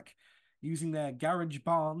Apple Mac, using their Garage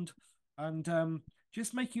Band, and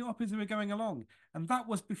just making it up as they were going along. And that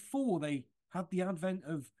was before they had the advent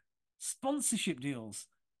of sponsorship deals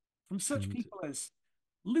from such And people as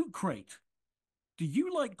Loot Crate. Do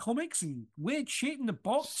you like comics and weird shit in the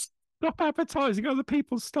box? stop advertising other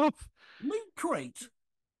people's stuff. Loot Crate.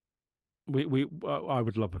 I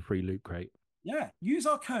would love a free loot crate. Yeah, use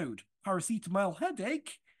our code paracetamol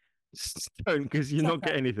headache. Don't, because you're Check not out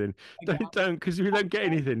getting anything. again Don't, because we don't get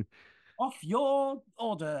anything. off your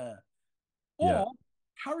order. Yeah. Or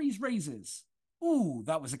Harry's razors. Ooh,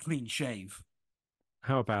 that was a clean shave.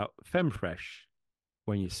 How about Femfresh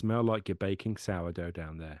when you smell like you're baking sourdough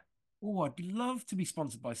down there? Oh, I'd love to be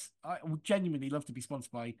sponsored by. I would genuinely love to be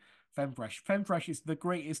sponsored by Femfresh. Femfresh is the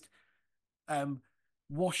greatest um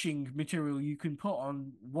washing material you can put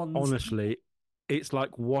on one's Honestly, it's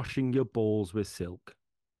like washing your balls with silk.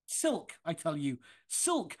 silk. I tell you,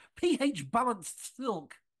 silk, pH balanced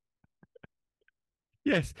silk.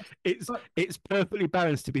 Yes, it's But it's perfectly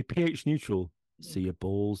balanced to be pH neutral, so your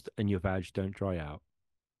balls and your vag don't dry out.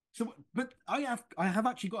 but I have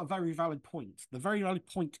actually got a very valid point. The very valid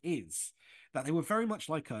point is that they were very much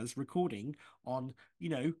like us, recording on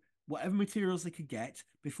whatever materials they could get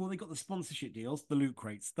before they got the sponsorship deals, the Loot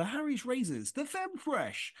Crates, the Harry's razors, the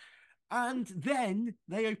Femfresh, and then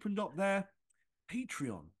they opened up their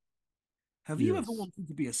Patreon. Have you ever Yes. wanted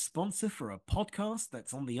to be a sponsor for a podcast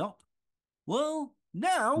that's on the up? Well,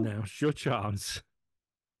 now, Now's your chance.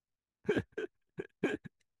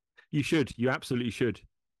 You should. You absolutely should.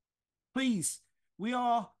 please, we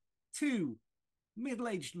are two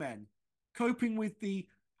middle-aged men coping with the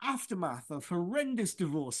aftermath of horrendous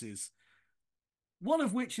divorces. One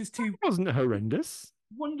of which is two Wasn't horrendous.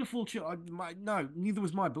 wonderful children. No, neither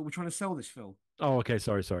was mine. But we're trying to sell this, Phil. Oh, okay.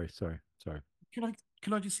 Sorry.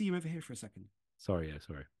 Can I just see you over here for a second? Sorry. Yeah,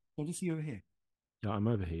 sorry. Can I just see you over here? Yeah, I'm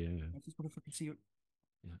over here. Yeah. I just want to fucking see you.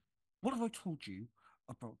 Yeah. What have I told you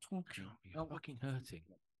about talking? You're fucking hurting.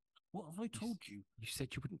 What have I told you? You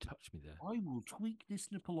said you wouldn't touch me there. I will tweak this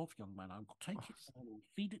nipple off, young man. I will take it and I will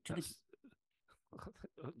feed it to the.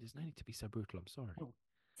 There's no need to be so brutal. I'm sorry. Oh,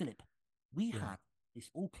 Philip, we Yeah. had this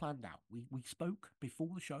all planned out. We spoke before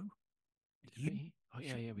the show. Did we? Oh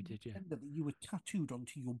yeah, we did. Yeah. Remember that you were tattooed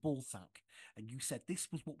onto your ball sack, and you said this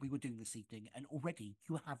was what we were doing this evening, and already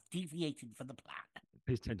you have deviated from the plan.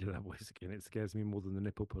 Please change that voice again. It scares me more than the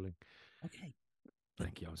nipple pulling. Okay.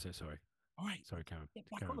 Thank you. I'm so sorry. All right. Sorry, Karen. Get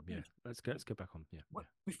back on Karen. the Yeah. page. Let's go back on. Yeah. What, Yeah.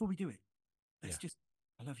 before we do it, let's Yeah. just.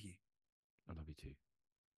 I love you. I love you too.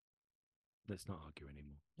 Let's not argue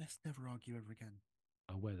anymore. Let's never argue ever again.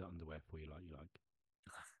 I'll wear that underwear for you like you like.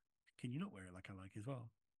 Can you not wear it like I like as well?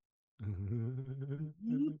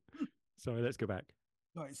 Sorry, let's go back.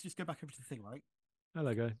 All right, let's just go back over to the thing, right?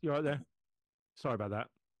 Hello, guys. You all right there? Sorry about that.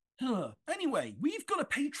 Anyway, we've got a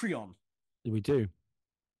Patreon. We do.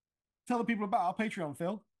 Tell the people about our Patreon,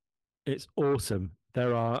 Phil. It's awesome.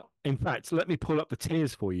 There are, in fact, let me pull up the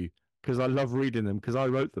tiers for you because I love reading them because I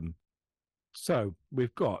wrote them. So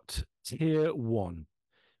we've got tier 1,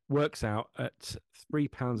 works out at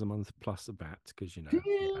 £3 a month plus the VAT because you know VAT.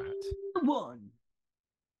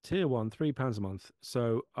 Tier 1, £3 a month.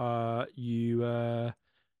 So for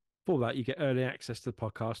that you get early access to the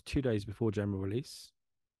podcast 2 days before general release,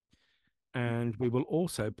 and we will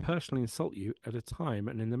also personally insult you at a time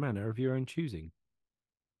and in the manner of your own choosing.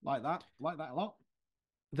 Like that a lot.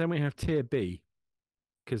 Then we have tier B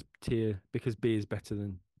because B is better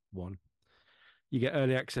than 1. You get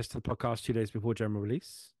early access to the podcast 2 days before general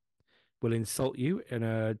release. We'll insult you in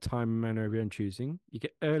a time and manner of your own choosing. You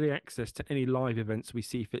get early access to any live events we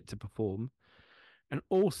see fit to perform. And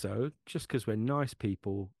also, just because we're nice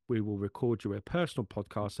people, we will record you a personal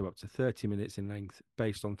podcast of up to 30 minutes in length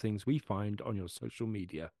based on things we find on your social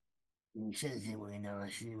media. He says it we're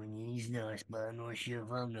nice, when he's nice, but I'm not sure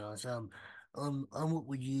if I'm nice. I'm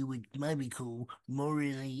what you would maybe call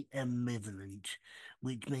morally ambivalent,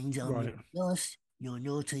 which means I'm Right. nice, you're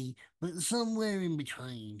naughty, but somewhere in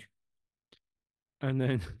between. And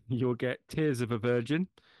then you'll get Tears of a Virgin,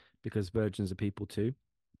 because virgins are people too.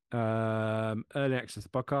 Early access to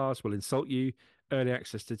podcasts will insult you, early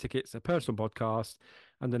access to tickets, a personal podcast,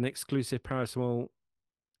 and an exclusive paracetamol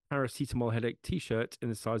headache t-shirt in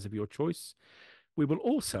the size of your choice. We will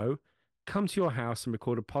also come to your house and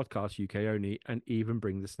record a podcast UK only, and even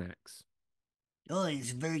bring the snacks. Oh,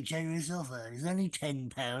 it's a very generous offer. It's only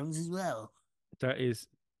 £10 as well. That is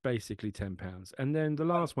basically £10. And then the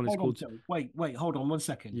last one is Hold on, called... Phil. Wait, hold on 1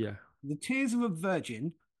 second. Yeah. The Tears of a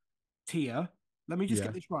Virgin tier. Let me just Yeah.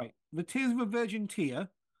 get this right. The Tears of a Virgin tier.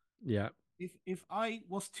 Yeah. If I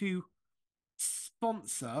was to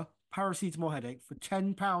sponsor paracetamol headache for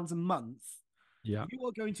 £10 a month, Yeah. you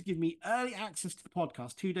are going to give me early access to the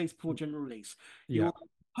podcast 2 days before general release. You Yeah. will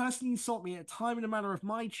personally insult me at a time and a manner of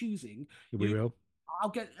my choosing. We will. I'll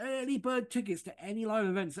get early bird tickets to any live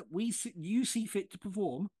events that you see fit to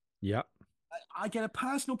perform. Yeah. I get a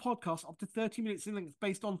personal podcast up to 30 minutes in length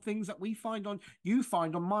based on things that you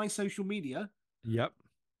find on my social media. Yep.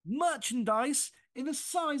 Merchandise in the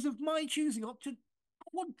size of my choosing up to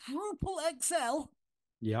quadruple XL.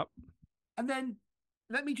 Yep. And then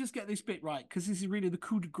let me just get this bit right, because this is really the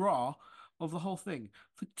coup de grace of the whole thing.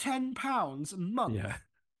 For £10 a month. Yeah.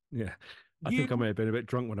 Yeah. I think I may have been a bit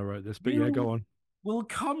drunk when I wrote this, but you yeah, go on. Will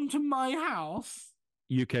come to my house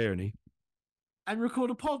UK only. and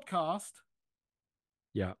record a podcast.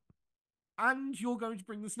 Yeah. And you're going to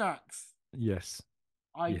bring the snacks. Yes.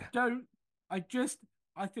 I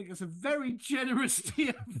think it's a very generous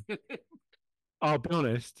tier. I'll be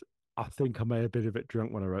honest, I think I may have been a bit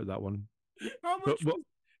drunk when I wrote that one. How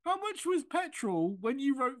much was petrol when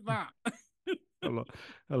you wrote that?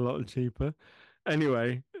 a lot cheaper.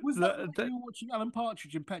 Anyway, was that you were watching Alan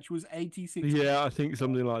Partridge and petrol was 86? Yeah, I think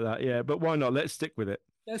something like that. Yeah, but why not? Let's stick with it.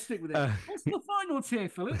 Let's stick with it. What's the final tier,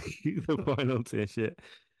 Philip? The final tier shit.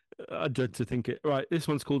 I dread to think it. Right, this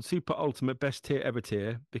one's called Super Ultimate Best Tier Ever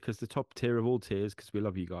Tier, because the top tier of all tiers, because we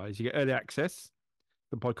love you guys. You get early access.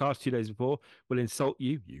 The podcast 2 days before will insult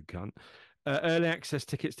you. You can't. Early access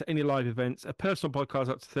tickets to any live events, a personal podcast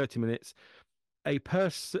up to 30 minutes, a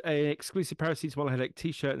exclusive paracetamol headache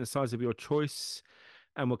t-shirt in the size of your choice,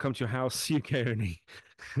 and we'll come to your house UK only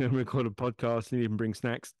and record a podcast and even bring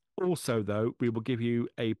snacks. Also, though, we will give you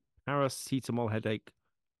a paracetamol headache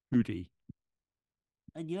hoodie.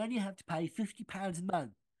 And you only have to pay £50 a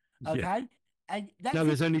month. Okay? Yeah. And now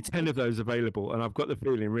there's only 10 of those available, and I've got the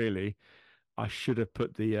feeling really I should have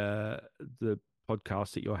put the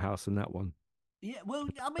podcast at your house in that one. Yeah, well,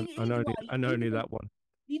 I mean, and only that one.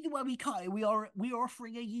 Either way we cut it, we are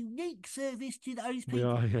offering a unique service to those people We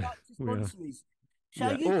are, yeah. who like to sponsor us.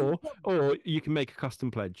 So yeah. Or you can make a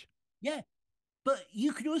custom pledge. Yeah. But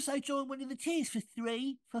you can also join one of the tiers for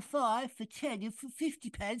 3, for 5, for 10, and for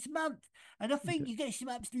 £50 a month. And I You think get, you get some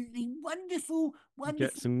absolutely wonderful, you get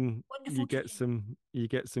wonderful, some. You wonderful get tiers. some. You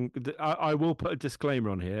get some. I will put a disclaimer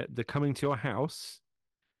on here. They're coming to your house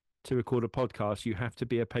to record a podcast. You have to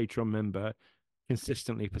be a Patreon member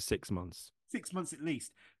consistently for 6 months. 6 months at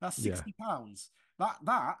least. That's Yeah, £60.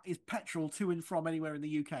 That is petrol to and from anywhere in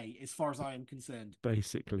the UK, as far as I am concerned.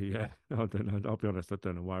 basically. Yeah, I don't know. I'll be honest. I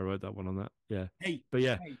don't know why I wrote that one on that. Yeah, Hey, but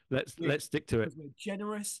yeah, hey, we're let's stick to it. because we're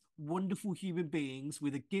generous, wonderful human beings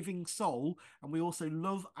with a giving soul, and we also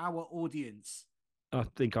love our audience. I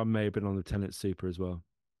think I may have been on the Tenant Super as well.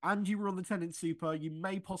 And you were on the Tenant Super, you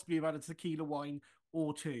may possibly have had a tequila wine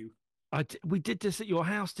or two. We did this at your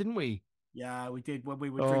house, didn't we? Yeah, we did when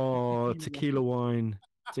we were drinking Oh, tequila tequila wine,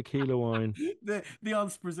 tequila wine. wine. The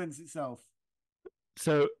answer presents itself.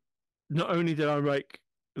 So not only did I make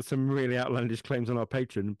some really outlandish claims on our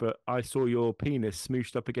patron, but I saw your penis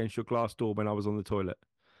smooshed up against your glass door when I was on the toilet.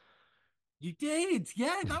 You did,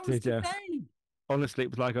 yeah, that was Did the you? day. Honestly,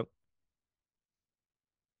 it was like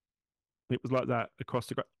that across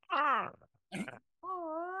the ground.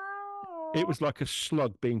 It was like a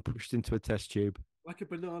slug being pushed into a test tube. Like a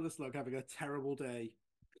banana slug having a terrible day.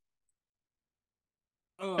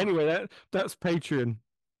 Oh, Anyway, that's Patreon.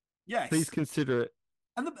 Please yes. consider it.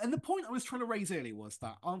 And the point I was trying to raise earlier was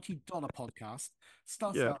that Auntie Donna podcast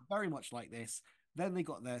started Yeah. out very much like this. Then they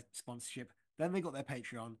got their sponsorship. Then they got their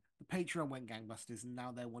Patreon. The Patreon went gangbusters, and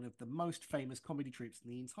now they're one of the most famous comedy troops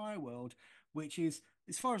in the entire world, which is,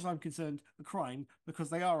 as far as I'm concerned, a crime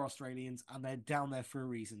because they are Australians and they're down there for a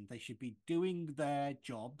reason. They should be doing their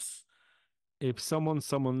jobs. If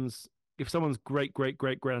someone's great great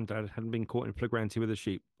great granddad hadn't been caught in flagranti with a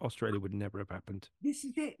sheep, Australia would never have happened. This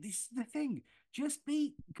is it. This is the thing. Just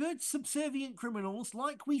be good, subservient criminals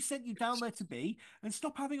like we sent you down there to be, and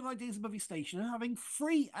stop having ideas above your station and having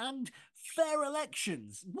free and fair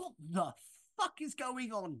elections. What the fuck is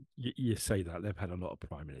going on? You say that they've had a lot of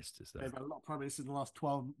prime ministers though. They've had a lot of prime ministers in the last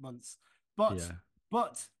 12 months. But Yeah,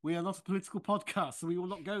 but we are not a political podcast, so we will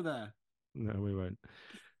not go there. no, we won't.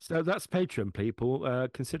 So that's Patreon, people.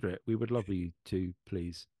 Consider it. We would love you to,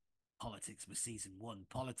 please. Politics was season one.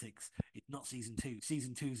 Politics. It's not season two.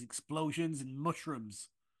 Season two's explosions and mushrooms.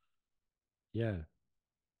 Yeah,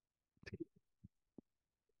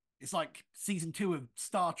 It's like season two of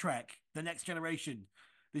Star Trek, The Next Generation.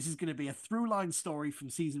 This is going to be a through line story from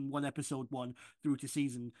season one, episode one, through to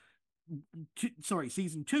season two, sorry,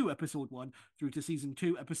 season two, episode one, through to season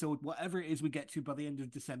two, episode whatever it is we get to by the end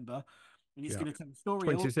of December. And it's yeah. going to tell a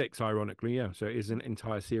story. 26, ironically, yeah. So it is an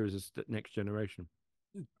entire series of Next Generation.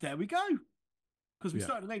 There we go. Because we Yeah,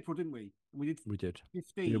 started in April, didn't we? And we did we did.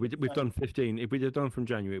 15. We've done 15. If we'd have done from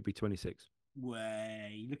January, it'd be 26.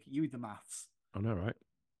 Way, look at you with the maths. I know, right?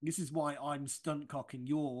 This is why I'm stunt cocking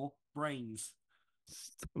your brains.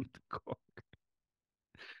 God.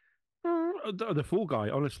 The Fall Guy,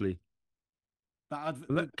 honestly.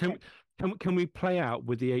 Can we play out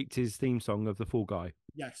with the 80s theme song of the Fall Guy?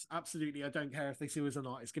 Yes, absolutely. I don't care if they sue us or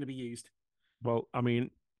not. It's going to be used. Well, I mean,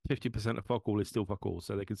 50% of fuck all is still fuck all,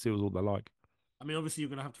 so they can sue us all they like. I mean, obviously, you're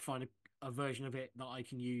going to have to find a version of it that I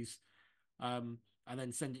can use, and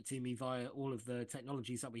then send it to me via all of the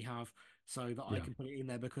technologies that we have, so that I Yeah, can put it in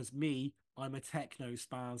there. Because I'm a techno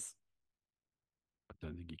spaz. I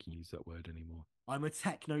don't think you can use that word anymore. I'm a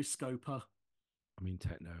techno scoper. I mean,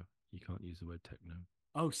 techno. You can't use the word techno.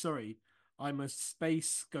 Oh, sorry. I'm a space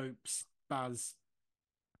scope spaz.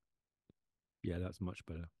 Yeah, that's much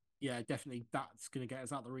better. Yeah, definitely. That's going to get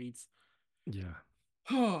us out the reeds. Yeah.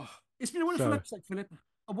 Oh, it's been a wonderful So episode, Philip.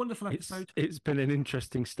 A wonderful episode. it's been an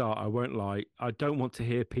interesting start. I won't lie. I don't want to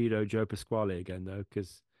hear pedo Joe Pasquale again though,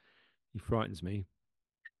 because he frightens me.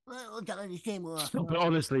 Well, I don't understand what I But thought.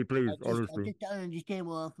 honestly, please, I honestly, just don't understand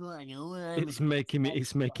what I thought. You know, it's making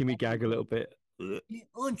me gag a little bit.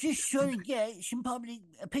 I'm just trying to get some public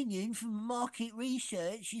opinion from market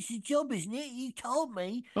research. It's a job, isn't it? You told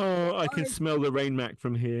me. Oh, I can I smell the rain mac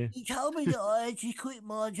from here. You told me that I had to quit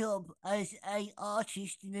my job as a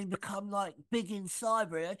artist and then become like big in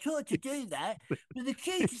cyber. I tried to do that, but the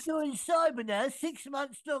key to doing cyber now, 6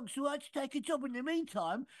 months long, so I had to take a job in the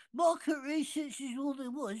meantime. Market research is all there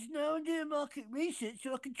was. Now I'm doing market research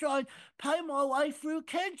so I can try and pay my way through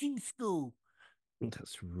accounting school.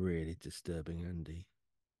 That's really disturbing, Andy.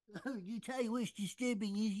 You tell you what's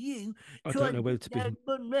disturbing is you I don't trying know to whether put to down be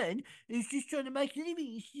one man who's just trying to make a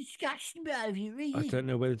living. It's disgusting behaviour, I really. don't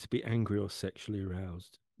know whether to be angry or sexually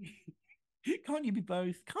aroused. Can't you be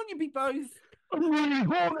both? Can't you be both? I'm really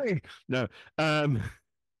horny. No. Um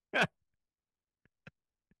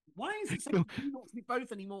Why is it so you not to be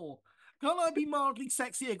both anymore? Can't I be mildly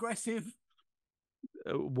sexy aggressive?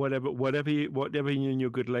 whatever you and your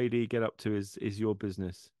good lady get up to is your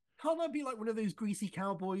business. Can't I be like one of those greasy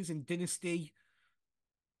cowboys in Dynasty?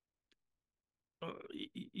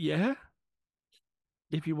 Yeah,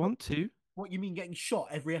 if you What, want to. what you mean getting shot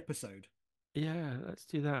every episode? Yeah, let's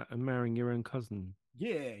do that. And marrying your own cousin.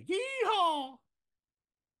 Yeah, yeehaw!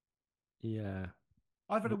 Yeah.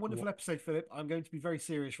 I've had a What? wonderful episode, Philip. I'm going to be very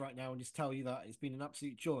serious right now and just tell you that it's been an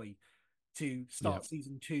absolute joy to Yeah. start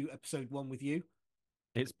season 2, episode 1 with you.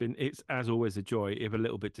 It's as always a joy, if a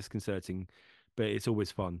little bit disconcerting, but it's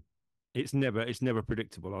always fun. It's never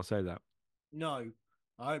predictable. I'll say that. No,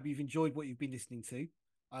 I hope you've enjoyed what you've been listening to.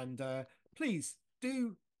 And please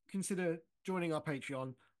do consider joining our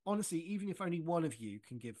Patreon. Honestly, even if only one of you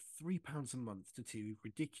can give £3 a month to two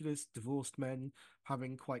ridiculous divorced men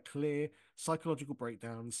having quite clear psychological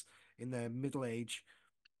breakdowns in their middle age,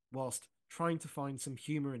 whilst trying to find some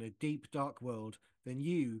humor in a deep, dark world, then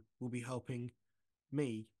you will be helping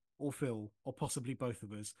me or Phil, or possibly both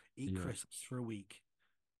of us, eat Yeah, crisps for a week.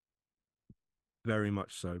 very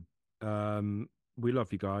much so. We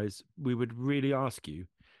love you guys. We would really ask you.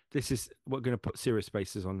 This is we're going to put serious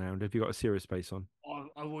faces on now. And have you got a serious face on?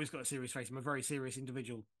 I've always got a serious face. I'm a very serious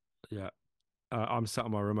individual. Yeah. I'm sat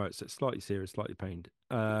on my remote, so it's slightly serious, slightly pained.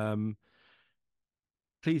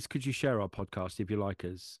 Please, could you share our podcast if you like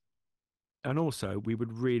us? And also, we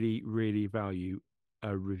would really, really value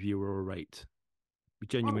a review or a rate. We Oh,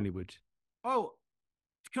 genuinely would. oh,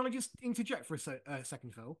 can I just interject for a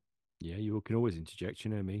second, Phil? Yeah, you can always interject.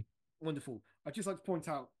 You know me. Wonderful. I'd just like to point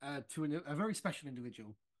out to a very special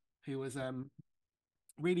individual who was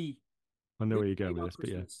really, I know really where you're going made with our this, but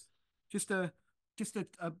yeah, Christmas. Just a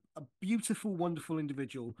a beautiful, wonderful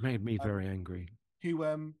individual made me um, very angry. who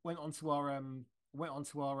went onto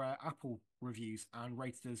our Apple reviews and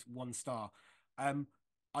rated us 1 star. Um,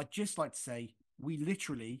 I'd just like to say we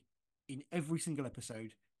literally in every single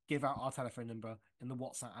episode give out our telephone number in the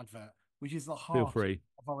WhatsApp advert, which is the Feel heart free.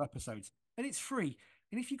 of our episodes, and it's free.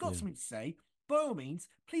 And if you've got Yeah. something to say, by all means,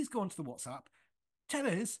 please go onto the WhatsApp. Tell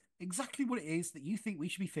us exactly what it is that you think we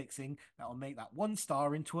should be fixing that'll make that 1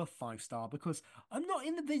 star into a 5 star. Because I'm not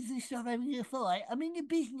in the business of having a fight. I'm in the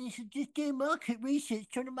business of just doing market research,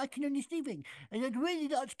 trying to make an honest living. And I'd really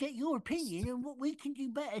like to get your opinion on what we can do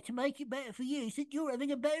better to make it better for you, so that you're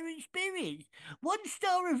having a better experience. 1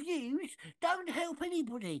 star reviews don't help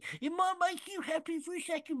anybody. It might make you happy for a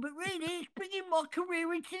second, but really, it's bringing my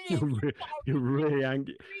career into the You're, you're really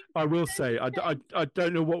angry. I will say, I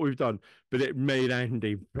don't know what we've done, but it made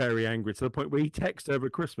Andy very angry to the point where he texted over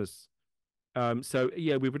Christmas. So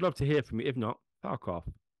yeah, we would love to hear from you. If not, fuck off.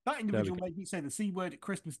 That There we individual made me say the C word at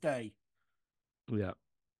Christmas Day. go. Yeah.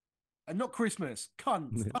 And not Christmas.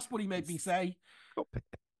 Cunt. That's what he made me say.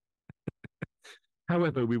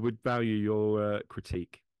 However, we would value your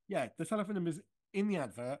critique. Yeah, the telephone number's in the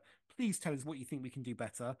advert. Please tell us what you think we can do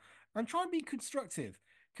better and try and be constructive.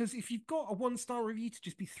 Because if you've got a 1 star review to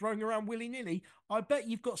just be throwing around willy nilly, I bet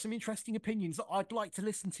you've got some interesting opinions that I'd like to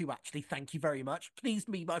listen to, actually. Thank you very much. Please,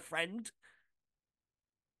 me, my friend.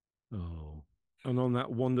 Oh. And on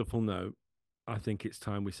that wonderful note, I think it's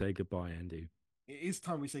time we say goodbye, Andy. It is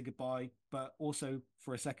time we say goodbye, but also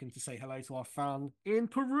for a second to say hello to our fan in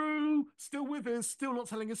Peru. Still with us, still not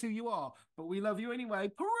telling us who you are, but we love you anyway.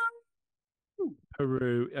 Peru!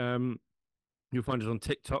 Peru. You'll find us on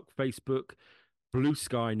TikTok, Facebook, Blue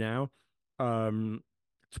Sky now,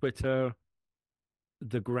 Twitter,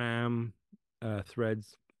 the Gram,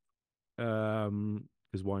 Threads,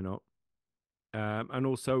 because why not? And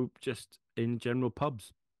also just in general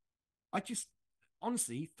pubs. I just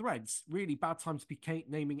honestly, Threads, really bad time to be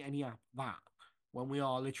naming any app that when we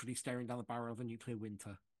are literally staring down the barrel of a nuclear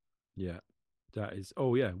winter. Yeah, that is.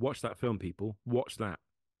 Oh yeah, watch that film, people. Watch that.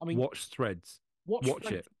 I mean, Watch Threads. watch Watch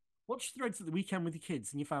Threads, it. watch Threads at the weekend with your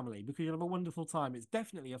kids and your family because you'll have a wonderful time. It's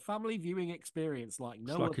definitely a family viewing experience like It's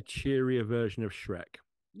no like other. a cheerier version of Shrek.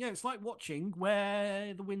 Yeah, it's like watching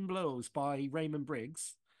Where the Wind Blows by Raymond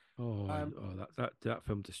Briggs. Oh, Um, that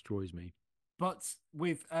film destroys me. but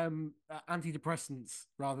with antidepressants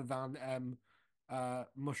rather than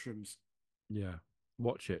mushrooms. Yeah,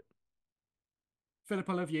 watch it. Philip,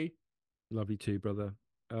 I love you. Love you too, brother.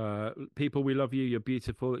 People, we love you. You're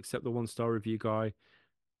beautiful. Except the 1 star review guy.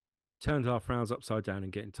 Turns our frowns upside down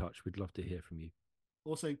and get in touch. We'd love to hear from you.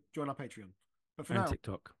 Also, join our Patreon. But for And now,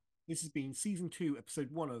 TikTok. this has been season 2,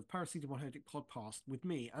 episode 1 of Paracetamol Headache Podcast with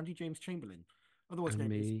me, Andy James Chamberlain, otherwise And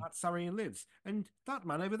known as me, at Sarian Lives, and that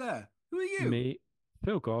man over there. Who are you? me,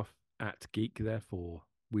 Phil Goff at Geek Therefore.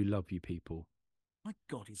 We love you, people. My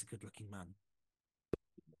God, he's a good-looking man.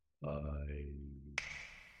 Bye.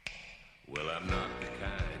 Well, I'm not the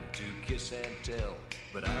kind to kiss and tell.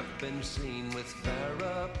 But I've been seen with fire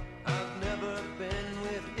up. I've never been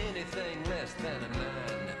with anything less than a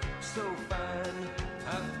 9. So fine,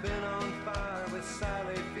 I've been on fire with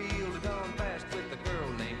Sally Field, gone past with a girl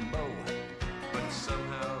named Bo. But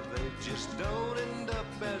somehow they just don't end up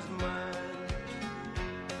as mine.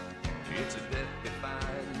 It's a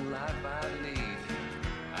death-defying life I lead.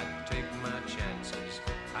 I'd take my chances.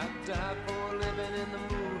 I'd die for living in the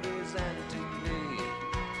movies and TV.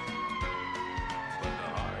 But the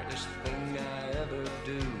hardest thing I ever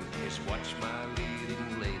do is watch my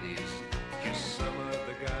leading ladies kiss some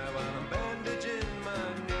other guy while I'm bandaging my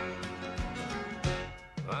knee.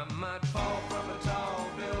 I might fall from a tall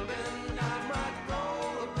building, I might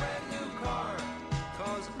roll a brand new car,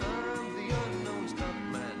 'cause I'm the unknown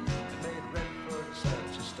stuntman that made Redford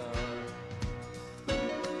such a star.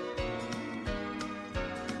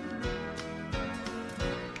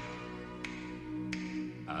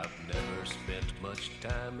 I've never spent much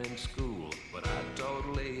time in school, but I taught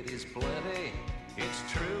ladies plenty. It's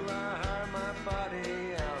true, I hire my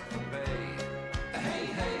body out for pay. Hey,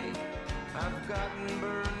 hey, I've gotten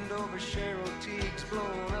burned over Cheryl Teague's,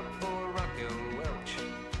 blown up for Raquel Welch.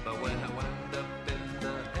 But when I wind up in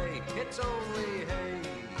the hay, it's only hay.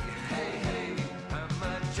 Hey, hey, I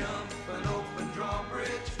might jump an open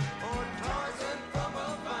drawbridge or Tarzan from a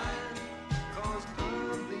vine, 'cause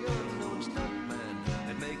I'm the unknown stuntman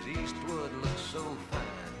that makes Eastwood look so fine.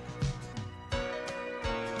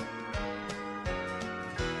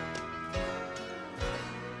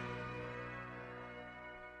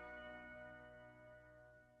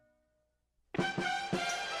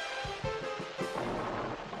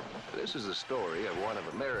 This is the story of one of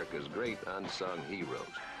America's great unsung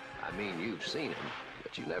heroes. I mean, you've seen him,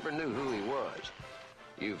 but you never knew who he was.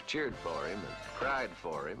 You've cheered for him and cried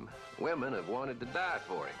for him. Women have wanted to die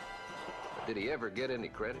for him. But did he ever get any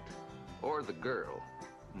credit? Or the girl?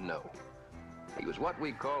 No. He was what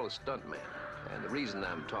we call a stuntman. And the reason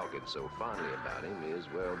I'm talking so fondly about him is,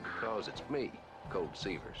 well, because it's me, Colt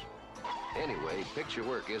Seavers. Anyway, picture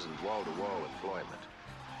work isn't wall-to-wall employment.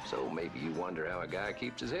 So maybe you wonder how a guy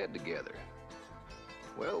keeps his head together.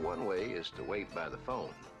 Well, one way is to wait by the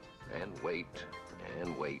phone, and wait,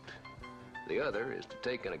 and wait. The other is to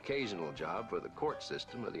take an occasional job for the court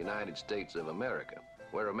system of the United States of America,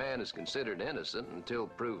 where a man is considered innocent until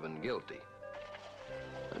proven guilty.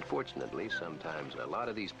 Unfortunately, sometimes a lot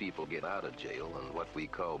of these people get out of jail on what we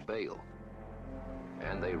call bail,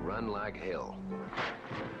 and they run like hell.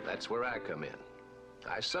 That's where I come in.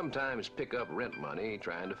 I sometimes pick up rent money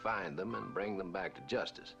trying to find them and bring them back to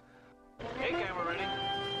justice. A camera ready.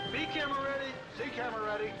 B camera ready. C camera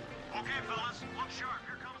ready. Okay, fellas, look sharp.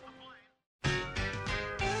 Here comes the plane.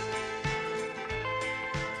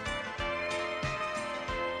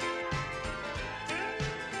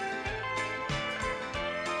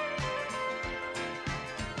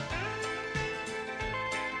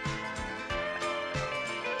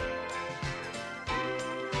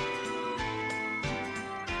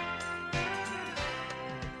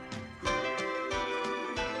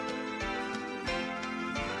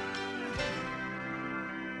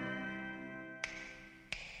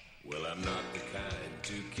 Well, I'm not the kind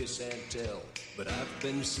to kiss and tell, but I've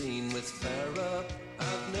been seen with fire up.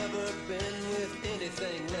 I've never been with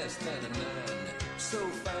anything less than a 9. So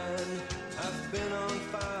fine, I've been on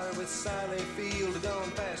fire with Sally Field,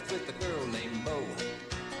 gone past with a girl named Bo.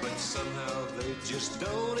 But somehow they just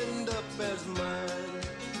don't end up as mine.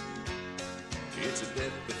 It's a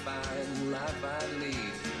death-defying life I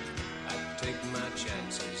lead. I'd take my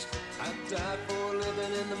chances. I'd die for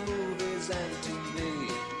living in the movies and TV.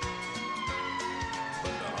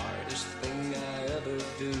 But the hardest thing I ever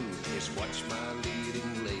do is watch my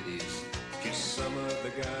leading ladies kiss some other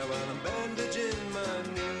guy while I'm bandaging my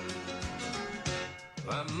knee.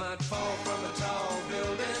 I might fall from a tall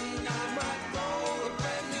building, I might roll a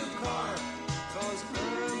brand new car, 'cause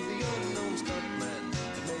I'm the unknown stuntman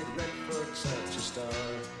that made Redford such a star.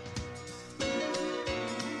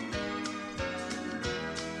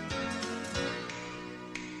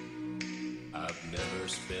 I've never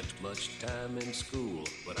spent much time in school,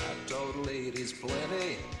 but I taught ladies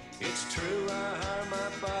plenty. It's true, I hire my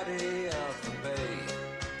body out for pay.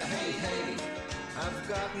 Hey, hey, I've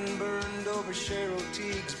gotten burned over Cheryl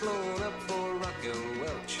Teague's, blown up for Raquel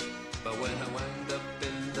Welch. But when I wind up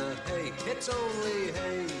in the hay, it's only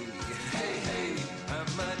hay. Hey, hey, I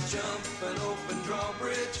might jump an open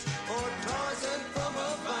drawbridge or Tarzan from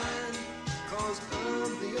a vine, 'cause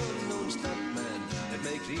I'm the unknown stuntman that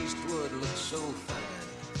makes Eastwood look so fine.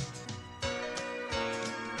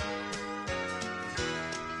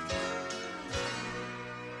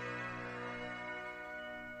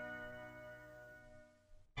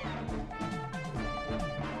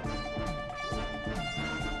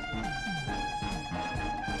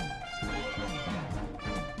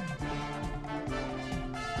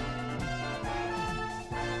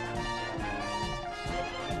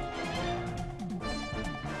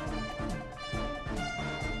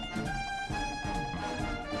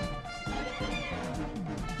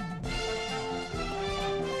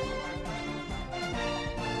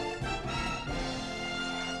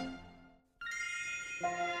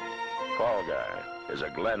 Fall Guy is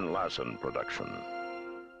a Glenn Larson production.